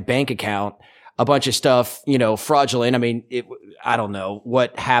charging my bank account a bunch of stuff, fraudulent. I mean, I don't know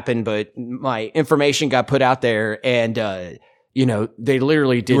what happened, but my information got put out there and, they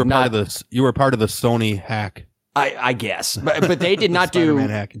literally did not. You were part of the Sony hack. I guess, but they did not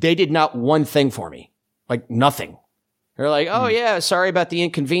they did not one thing for me. Like nothing. They're like, oh yeah, sorry about the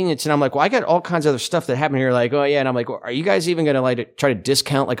inconvenience. And I'm like, well, I got all kinds of other stuff that happened here. Like, oh yeah. And I'm like, well, are you guys even going to try to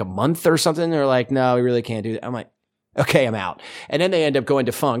discount like a month or something? They're like, no, we really can't do that. I'm like, okay, I'm out. And then they end up going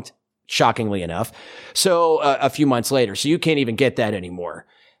defunct, shockingly enough. So a few months later, so you can't even get that anymore.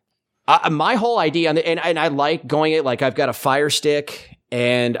 My whole idea and I like going it, like I've got a Fire Stick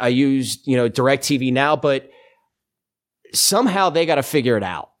and I use, DirecTV Now, but somehow they got to figure it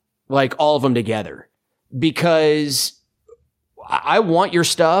out, like all of them together, because I want your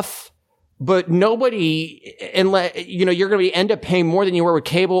stuff, but nobody, unless, you're going to end up paying more than you were with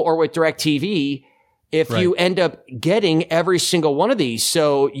cable or with DirecTV if you end up getting every single one of these.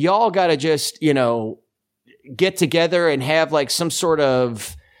 So y'all got to just, get together and have like some sort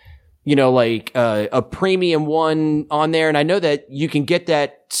of, a premium one on there. And I know that you can get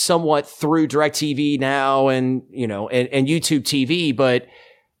that somewhat through DirecTV Now and, and YouTube TV, but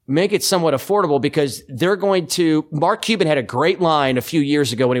make it somewhat affordable because they're going to. Mark Cuban had a great line a few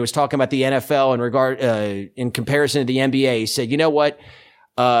years ago when he was talking about the NFL in comparison to the NBA. He said, you know what?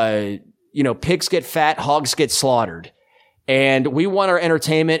 Pigs get fat, hogs get slaughtered. And we want our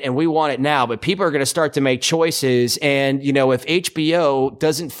entertainment and we want it now, but people are going to start to make choices. And, if HBO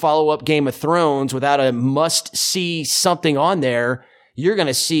doesn't follow up Game of Thrones without a must see something on there, you're going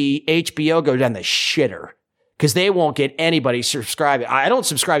to see HBO go down the shitter. Because they won't get anybody subscribing. I don't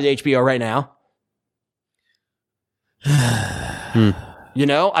subscribe to HBO right now. And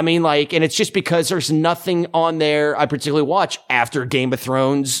it's just because there's nothing on there I particularly watch after Game of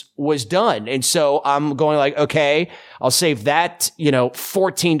Thrones was done. And so I'm going like, okay, I'll save that,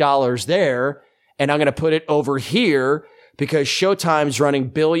 $14 there, and I'm going to put it over here because Showtime's running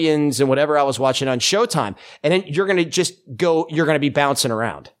billions and whatever I was watching on Showtime. And then you're going to be bouncing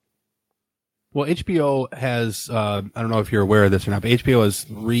around. Well, HBO has, I don't know if you're aware of this or not, but HBO has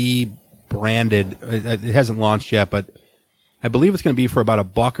rebranded. It hasn't launched yet, but I believe it's going to be for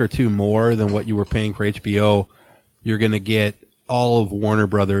about $1 or $2 more than what you were paying for HBO. You're going to get all of Warner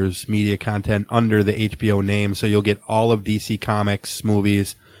Brothers media content under the HBO name. So you'll get all of DC Comics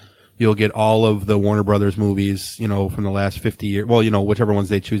movies. You'll get all of the Warner Brothers movies, from the last 50 years. Well, whichever ones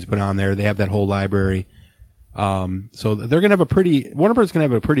they choose to put on there. They have that whole library. So they're going to have Warner Bros. Going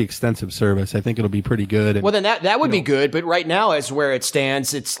to have a pretty extensive service. I think it'll be pretty good. And, well, then that would be good. But right now, as where it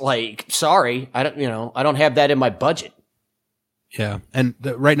stands, it's like, sorry, I don't have that in my budget. Yeah, and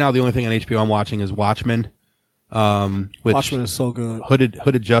right now the only thing on HBO I'm watching is Watchmen. Which Watchmen is so good.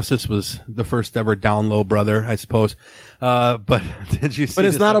 Hooded Justice was the first ever down low brother, I suppose. But did you see? But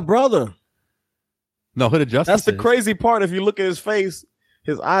it's not a brother. No, Hooded Justice. That's the crazy part. If you look at his face,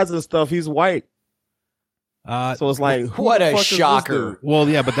 his eyes and stuff, he's white. So it's like, who what the a fuck is this shocker. dude? Well,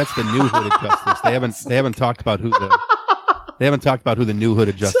 yeah, but that's the new Hooded Justice. They haven't talked about who the new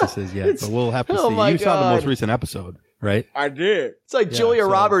Hooded Justice is yet. But we'll have to Oh see. my You saw the most God. recent episode, right? I did. It's like Yeah, Julia so-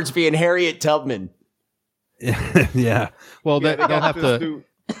 Roberts being Harriet Tubman. Yeah. Well, Yeah, they they'll got have this to.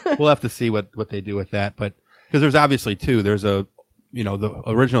 dude. We'll have to see what they do with that, but because there's obviously two. There's the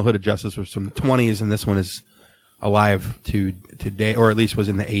original Hooded Justice was from the 20s, and this one is alive to today, or at least was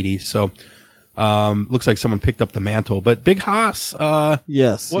in the 80s. So, looks like someone picked up the mantle. But Big Haas,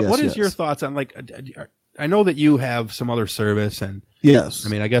 Yes. what is yes. your thoughts on, like? I know that you have some other service, and Yes. I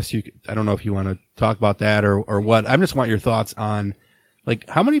mean, I guess I don't know if you want to talk about that or what. I just want your thoughts on, like,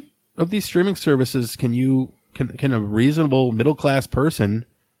 how many of these streaming services can a reasonable middle class person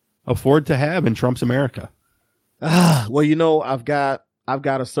afford to have in Trump's America? Well, I've got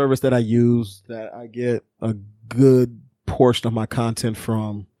a service that I use that I get a good portion of my content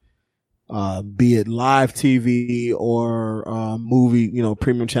from, be it live TV or movie,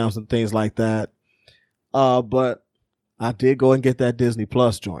 premium channels and things like that. But I did go and get that Disney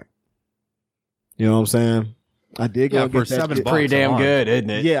Plus joint. You know what I'm saying? I did go and for get that. $7 Pretty a damn month. good, isn't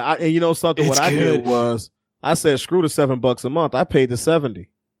it? Yeah, and you know something? It's What I good. did was I said, screw the $7 a month. I paid the $70,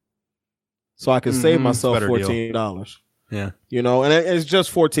 so I could save myself better deal. $14. Yeah. And it's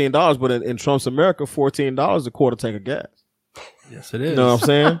just $14, but in Trump's America, $14 a quarter tank of gas. Yes, it is. You know what I'm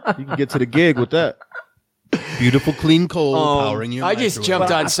saying? You can get to the gig with that. Beautiful clean coal powering your I just microwave.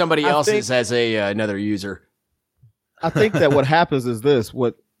 jumped on somebody I else's think- as a another user. I think that what happens is this.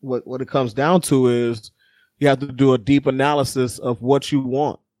 What it comes down to is you have to do a deep analysis of what you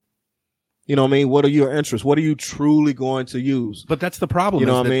want. You know what I mean? What are your interests? What are you truly going to use? But that's the problem. You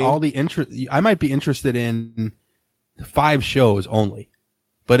know is what I that mean? all the interest. I might be interested in 5 shows only,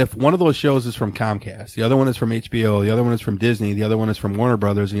 but if one of those shows is from Comcast, the other one is from HBO, the other one is from Disney, the other one is from Warner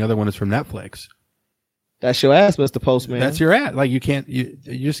Brothers, and the other one is from Netflix. That's your ass, Mr. Postman. That's your ad. Like you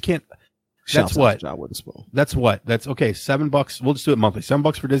just can't. That's Shouts what. out to John Witherspoon. That's what. That's okay. $7. We'll just do it monthly.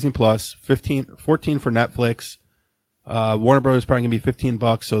 $7 for Disney Plus, 14 for Netflix. Warner Brothers probably gonna be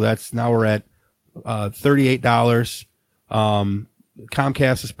 $15. So that's now we're at $38.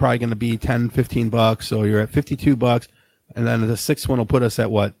 Comcast is probably gonna be $10-15. So you're at $52. And then the 6th one will put us at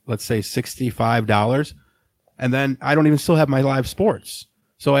what? Let's say $65. And then I don't even still have my live sports.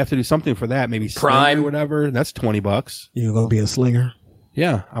 So I have to do something for that. Maybe Sling Prime. or whatever. That's $20. You're gonna be a slinger.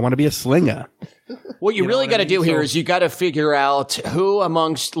 Yeah, I want to be a slinger. What you really what got to I mean? do here So- is you got to figure out who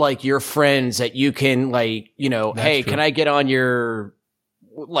amongst like your friends that you can like, hey, true. can I get on your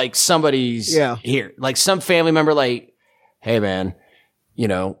like somebody's Yeah. here, like some family member, like, hey man,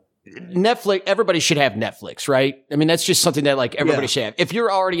 Netflix, everybody should have Netflix, right? I mean, that's just something that like everybody Yeah. should have. If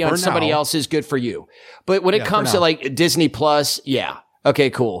you're already on For somebody now. else's, good for you. But when it Yeah, comes for to now. like Disney Plus, yeah.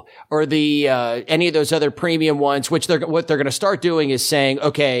 Okay, cool. Or the any of those other premium ones, which what they're going to start doing is saying,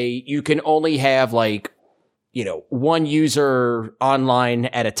 okay, you can only have like, one user online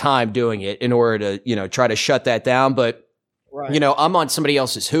at a time doing it in order to, try to shut that down. But Right. I'm on somebody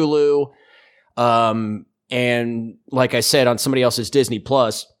else's Hulu, and like I said, on somebody else's Disney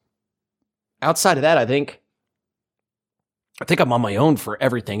Plus. Outside of that, I think I'm on my own for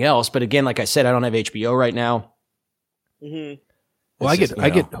everything else. But again, like I said, I don't have HBO right now. Mm-hmm. Well, I It's get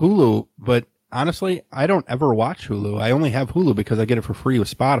just, you know. Hulu, but honestly, I don't ever watch Hulu. I only have Hulu because I get it for free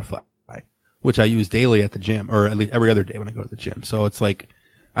with Spotify, which I use daily at the gym, or at least every other day when I go to the gym. So it's like,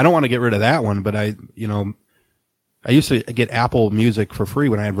 I don't want to get rid of that one, but I used to get Apple Music for free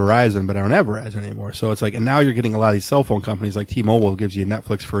when I had Verizon, but I don't have Verizon anymore. So it's like, and now you're getting a lot of these cell phone companies like T-Mobile gives you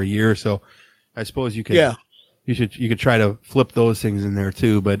Netflix for a year. So I suppose you could, you could try to flip those things in there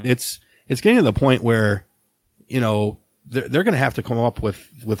too. But it's getting to the point where, they're going to have to come up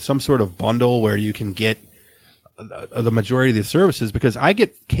with some sort of bundle where you can get the majority of these services, because I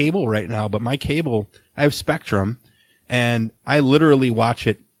get cable right now, but my cable, I have Spectrum, and I literally watch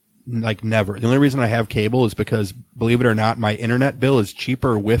it like never. The only reason I have cable is because, believe it or not, my internet bill is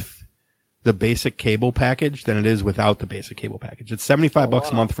cheaper with the basic cable package than it is without the basic cable package. It's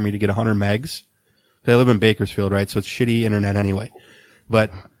 $75 a month for me to get 100 megs. I live in Bakersfield, right? So it's shitty internet anyway.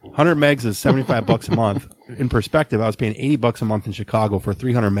 But 100 megs is $75 a month. In perspective, I was paying $80 a month in Chicago for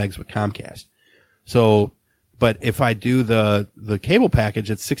 300 megs with Comcast. So, but if I do the cable package,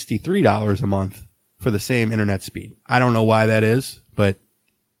 it's $63 a month for the same internet speed. I don't know why that is, but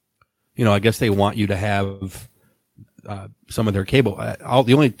I guess they want you to have some of their cable.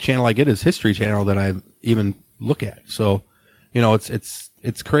 The only channel I get is History Channel that I even look at. So,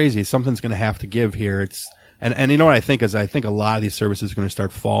 it's crazy. Something's going to have to give here. And you know what I think is I think a lot of these services are going to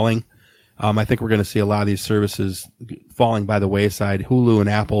start falling. I think we're going to see a lot of these services falling by the wayside. Hulu and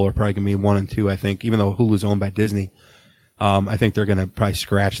Apple are probably going to be 1 and 2, I think, even though Hulu's owned by Disney. I think they're going to probably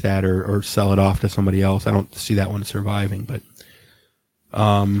scratch that or sell it off to somebody else. I don't see that one surviving, but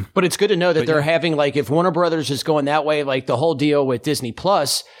it's good to know that they're having, like, if Warner Brothers is going that way, like the whole deal with Disney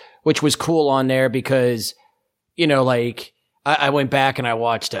Plus, which was cool on there because, like, I went back and I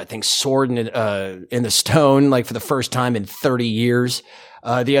watched, I think, Sword in the Stone, like for the first time in 30 years.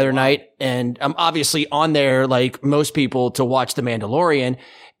 The other night, and I'm obviously on there like most people to watch The Mandalorian.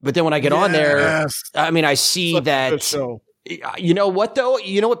 But then when I get on there, I mean, I see that. You know what though?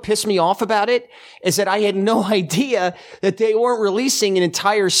 You know what pissed me off about it is that I had no idea that they weren't releasing an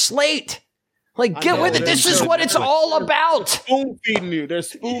entire slate. Like, get with it. This is what it's all about. Spoon feeding you. They're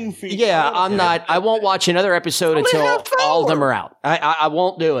spoon feeding. Yeah, I'm not. I won't watch another episode until all of them are out. I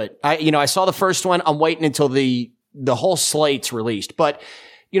won't do it. I saw the first one. I'm waiting until the whole slate's released. But,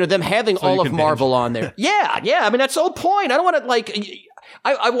 them having all of Marvel on there. Yeah. I mean, that's the whole point. I don't want to, like,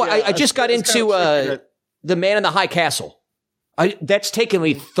 I just got into The Man in the High Castle. That's taken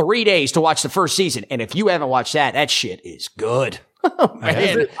me 3 days to watch the first season. And if you haven't watched that shit is good. Oh,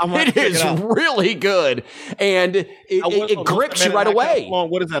 man, it is really good. And it grips you right away.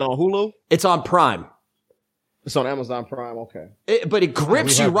 What is that, on Hulu? It's on Prime. It's on Amazon Prime, okay. But it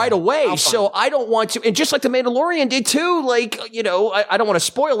grips you right away, so I don't want to. And just like The Mandalorian did too, like, I don't want to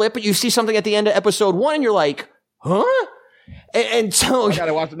spoil it, but you see something at the end of episode 1 and you're like, huh? And so I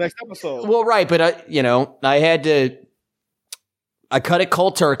gotta watch the next episode. Well, right, but I cut it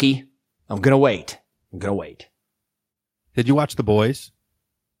cold turkey. I'm gonna wait. Did you watch The Boys?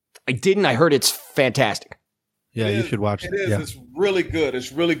 I didn't. I heard it's fantastic. Yeah, you should watch it. It is. It's really good. You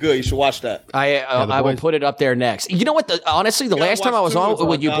should watch that. I will put it up there next. You know what? Honestly, the last time I was on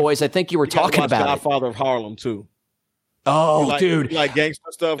with you boys, I think you were talking about Godfather of Harlem too. Oh, dude, you like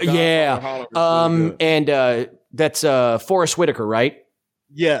gangster stuff. Yeah. And that's Forrest Whitaker, right?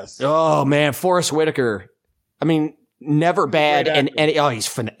 Yes. Oh man, Forrest Whitaker. I mean, never bad, and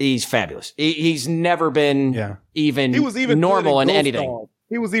he's fabulous. He's never been even normal in anything. Dog.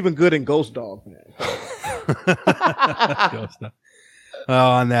 He was even good in Ghost Dog.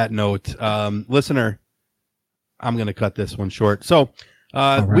 On that note, listener, I'm going to cut this one short. So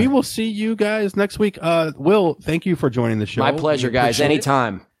we will see you guys next week. Will, thank you for joining the show. My pleasure, guys.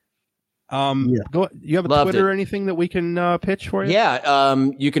 Anytime. You have a Twitter or anything that we can pitch for you? Yeah.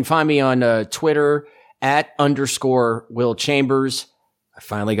 You can find me on Twitter @_Will Chambers. I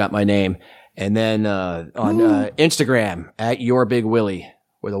finally got my name. And then on Instagram @YourBigWillie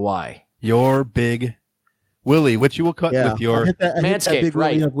with a Y. Your Big Willie, which you will cut with your Manscaped, big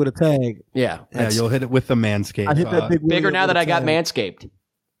right? Up with a tag. Yeah, you'll hit it with the Manscaped. I hit that big bigger now that I got Manscaped.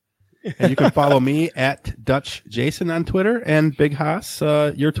 And you can follow me @DutchJason on Twitter, and Big Haas,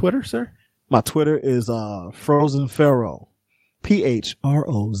 your Twitter, sir. My Twitter is Frozen Pharaoh,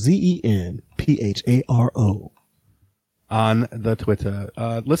 PHROZENPHARO. On the Twitter,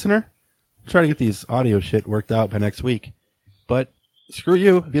 listener, try to get these audio shit worked out by next week, but. Screw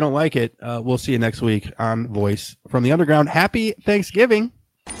you. If you don't like it, we'll see you next week on Voice from the Underground. Happy Thanksgiving.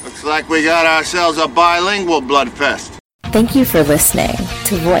 Looks like we got ourselves a bilingual bloodfest. Thank you for listening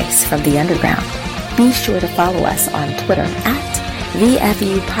to Voice from the Underground. Be sure to follow us on Twitter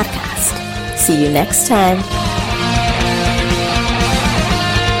 @VFU Podcast. See you next time.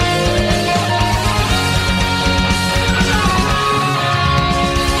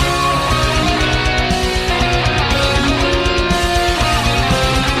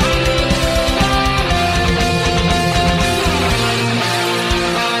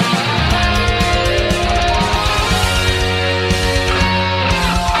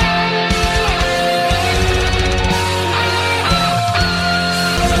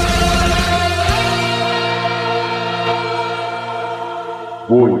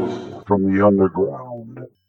 Voice from the Underground.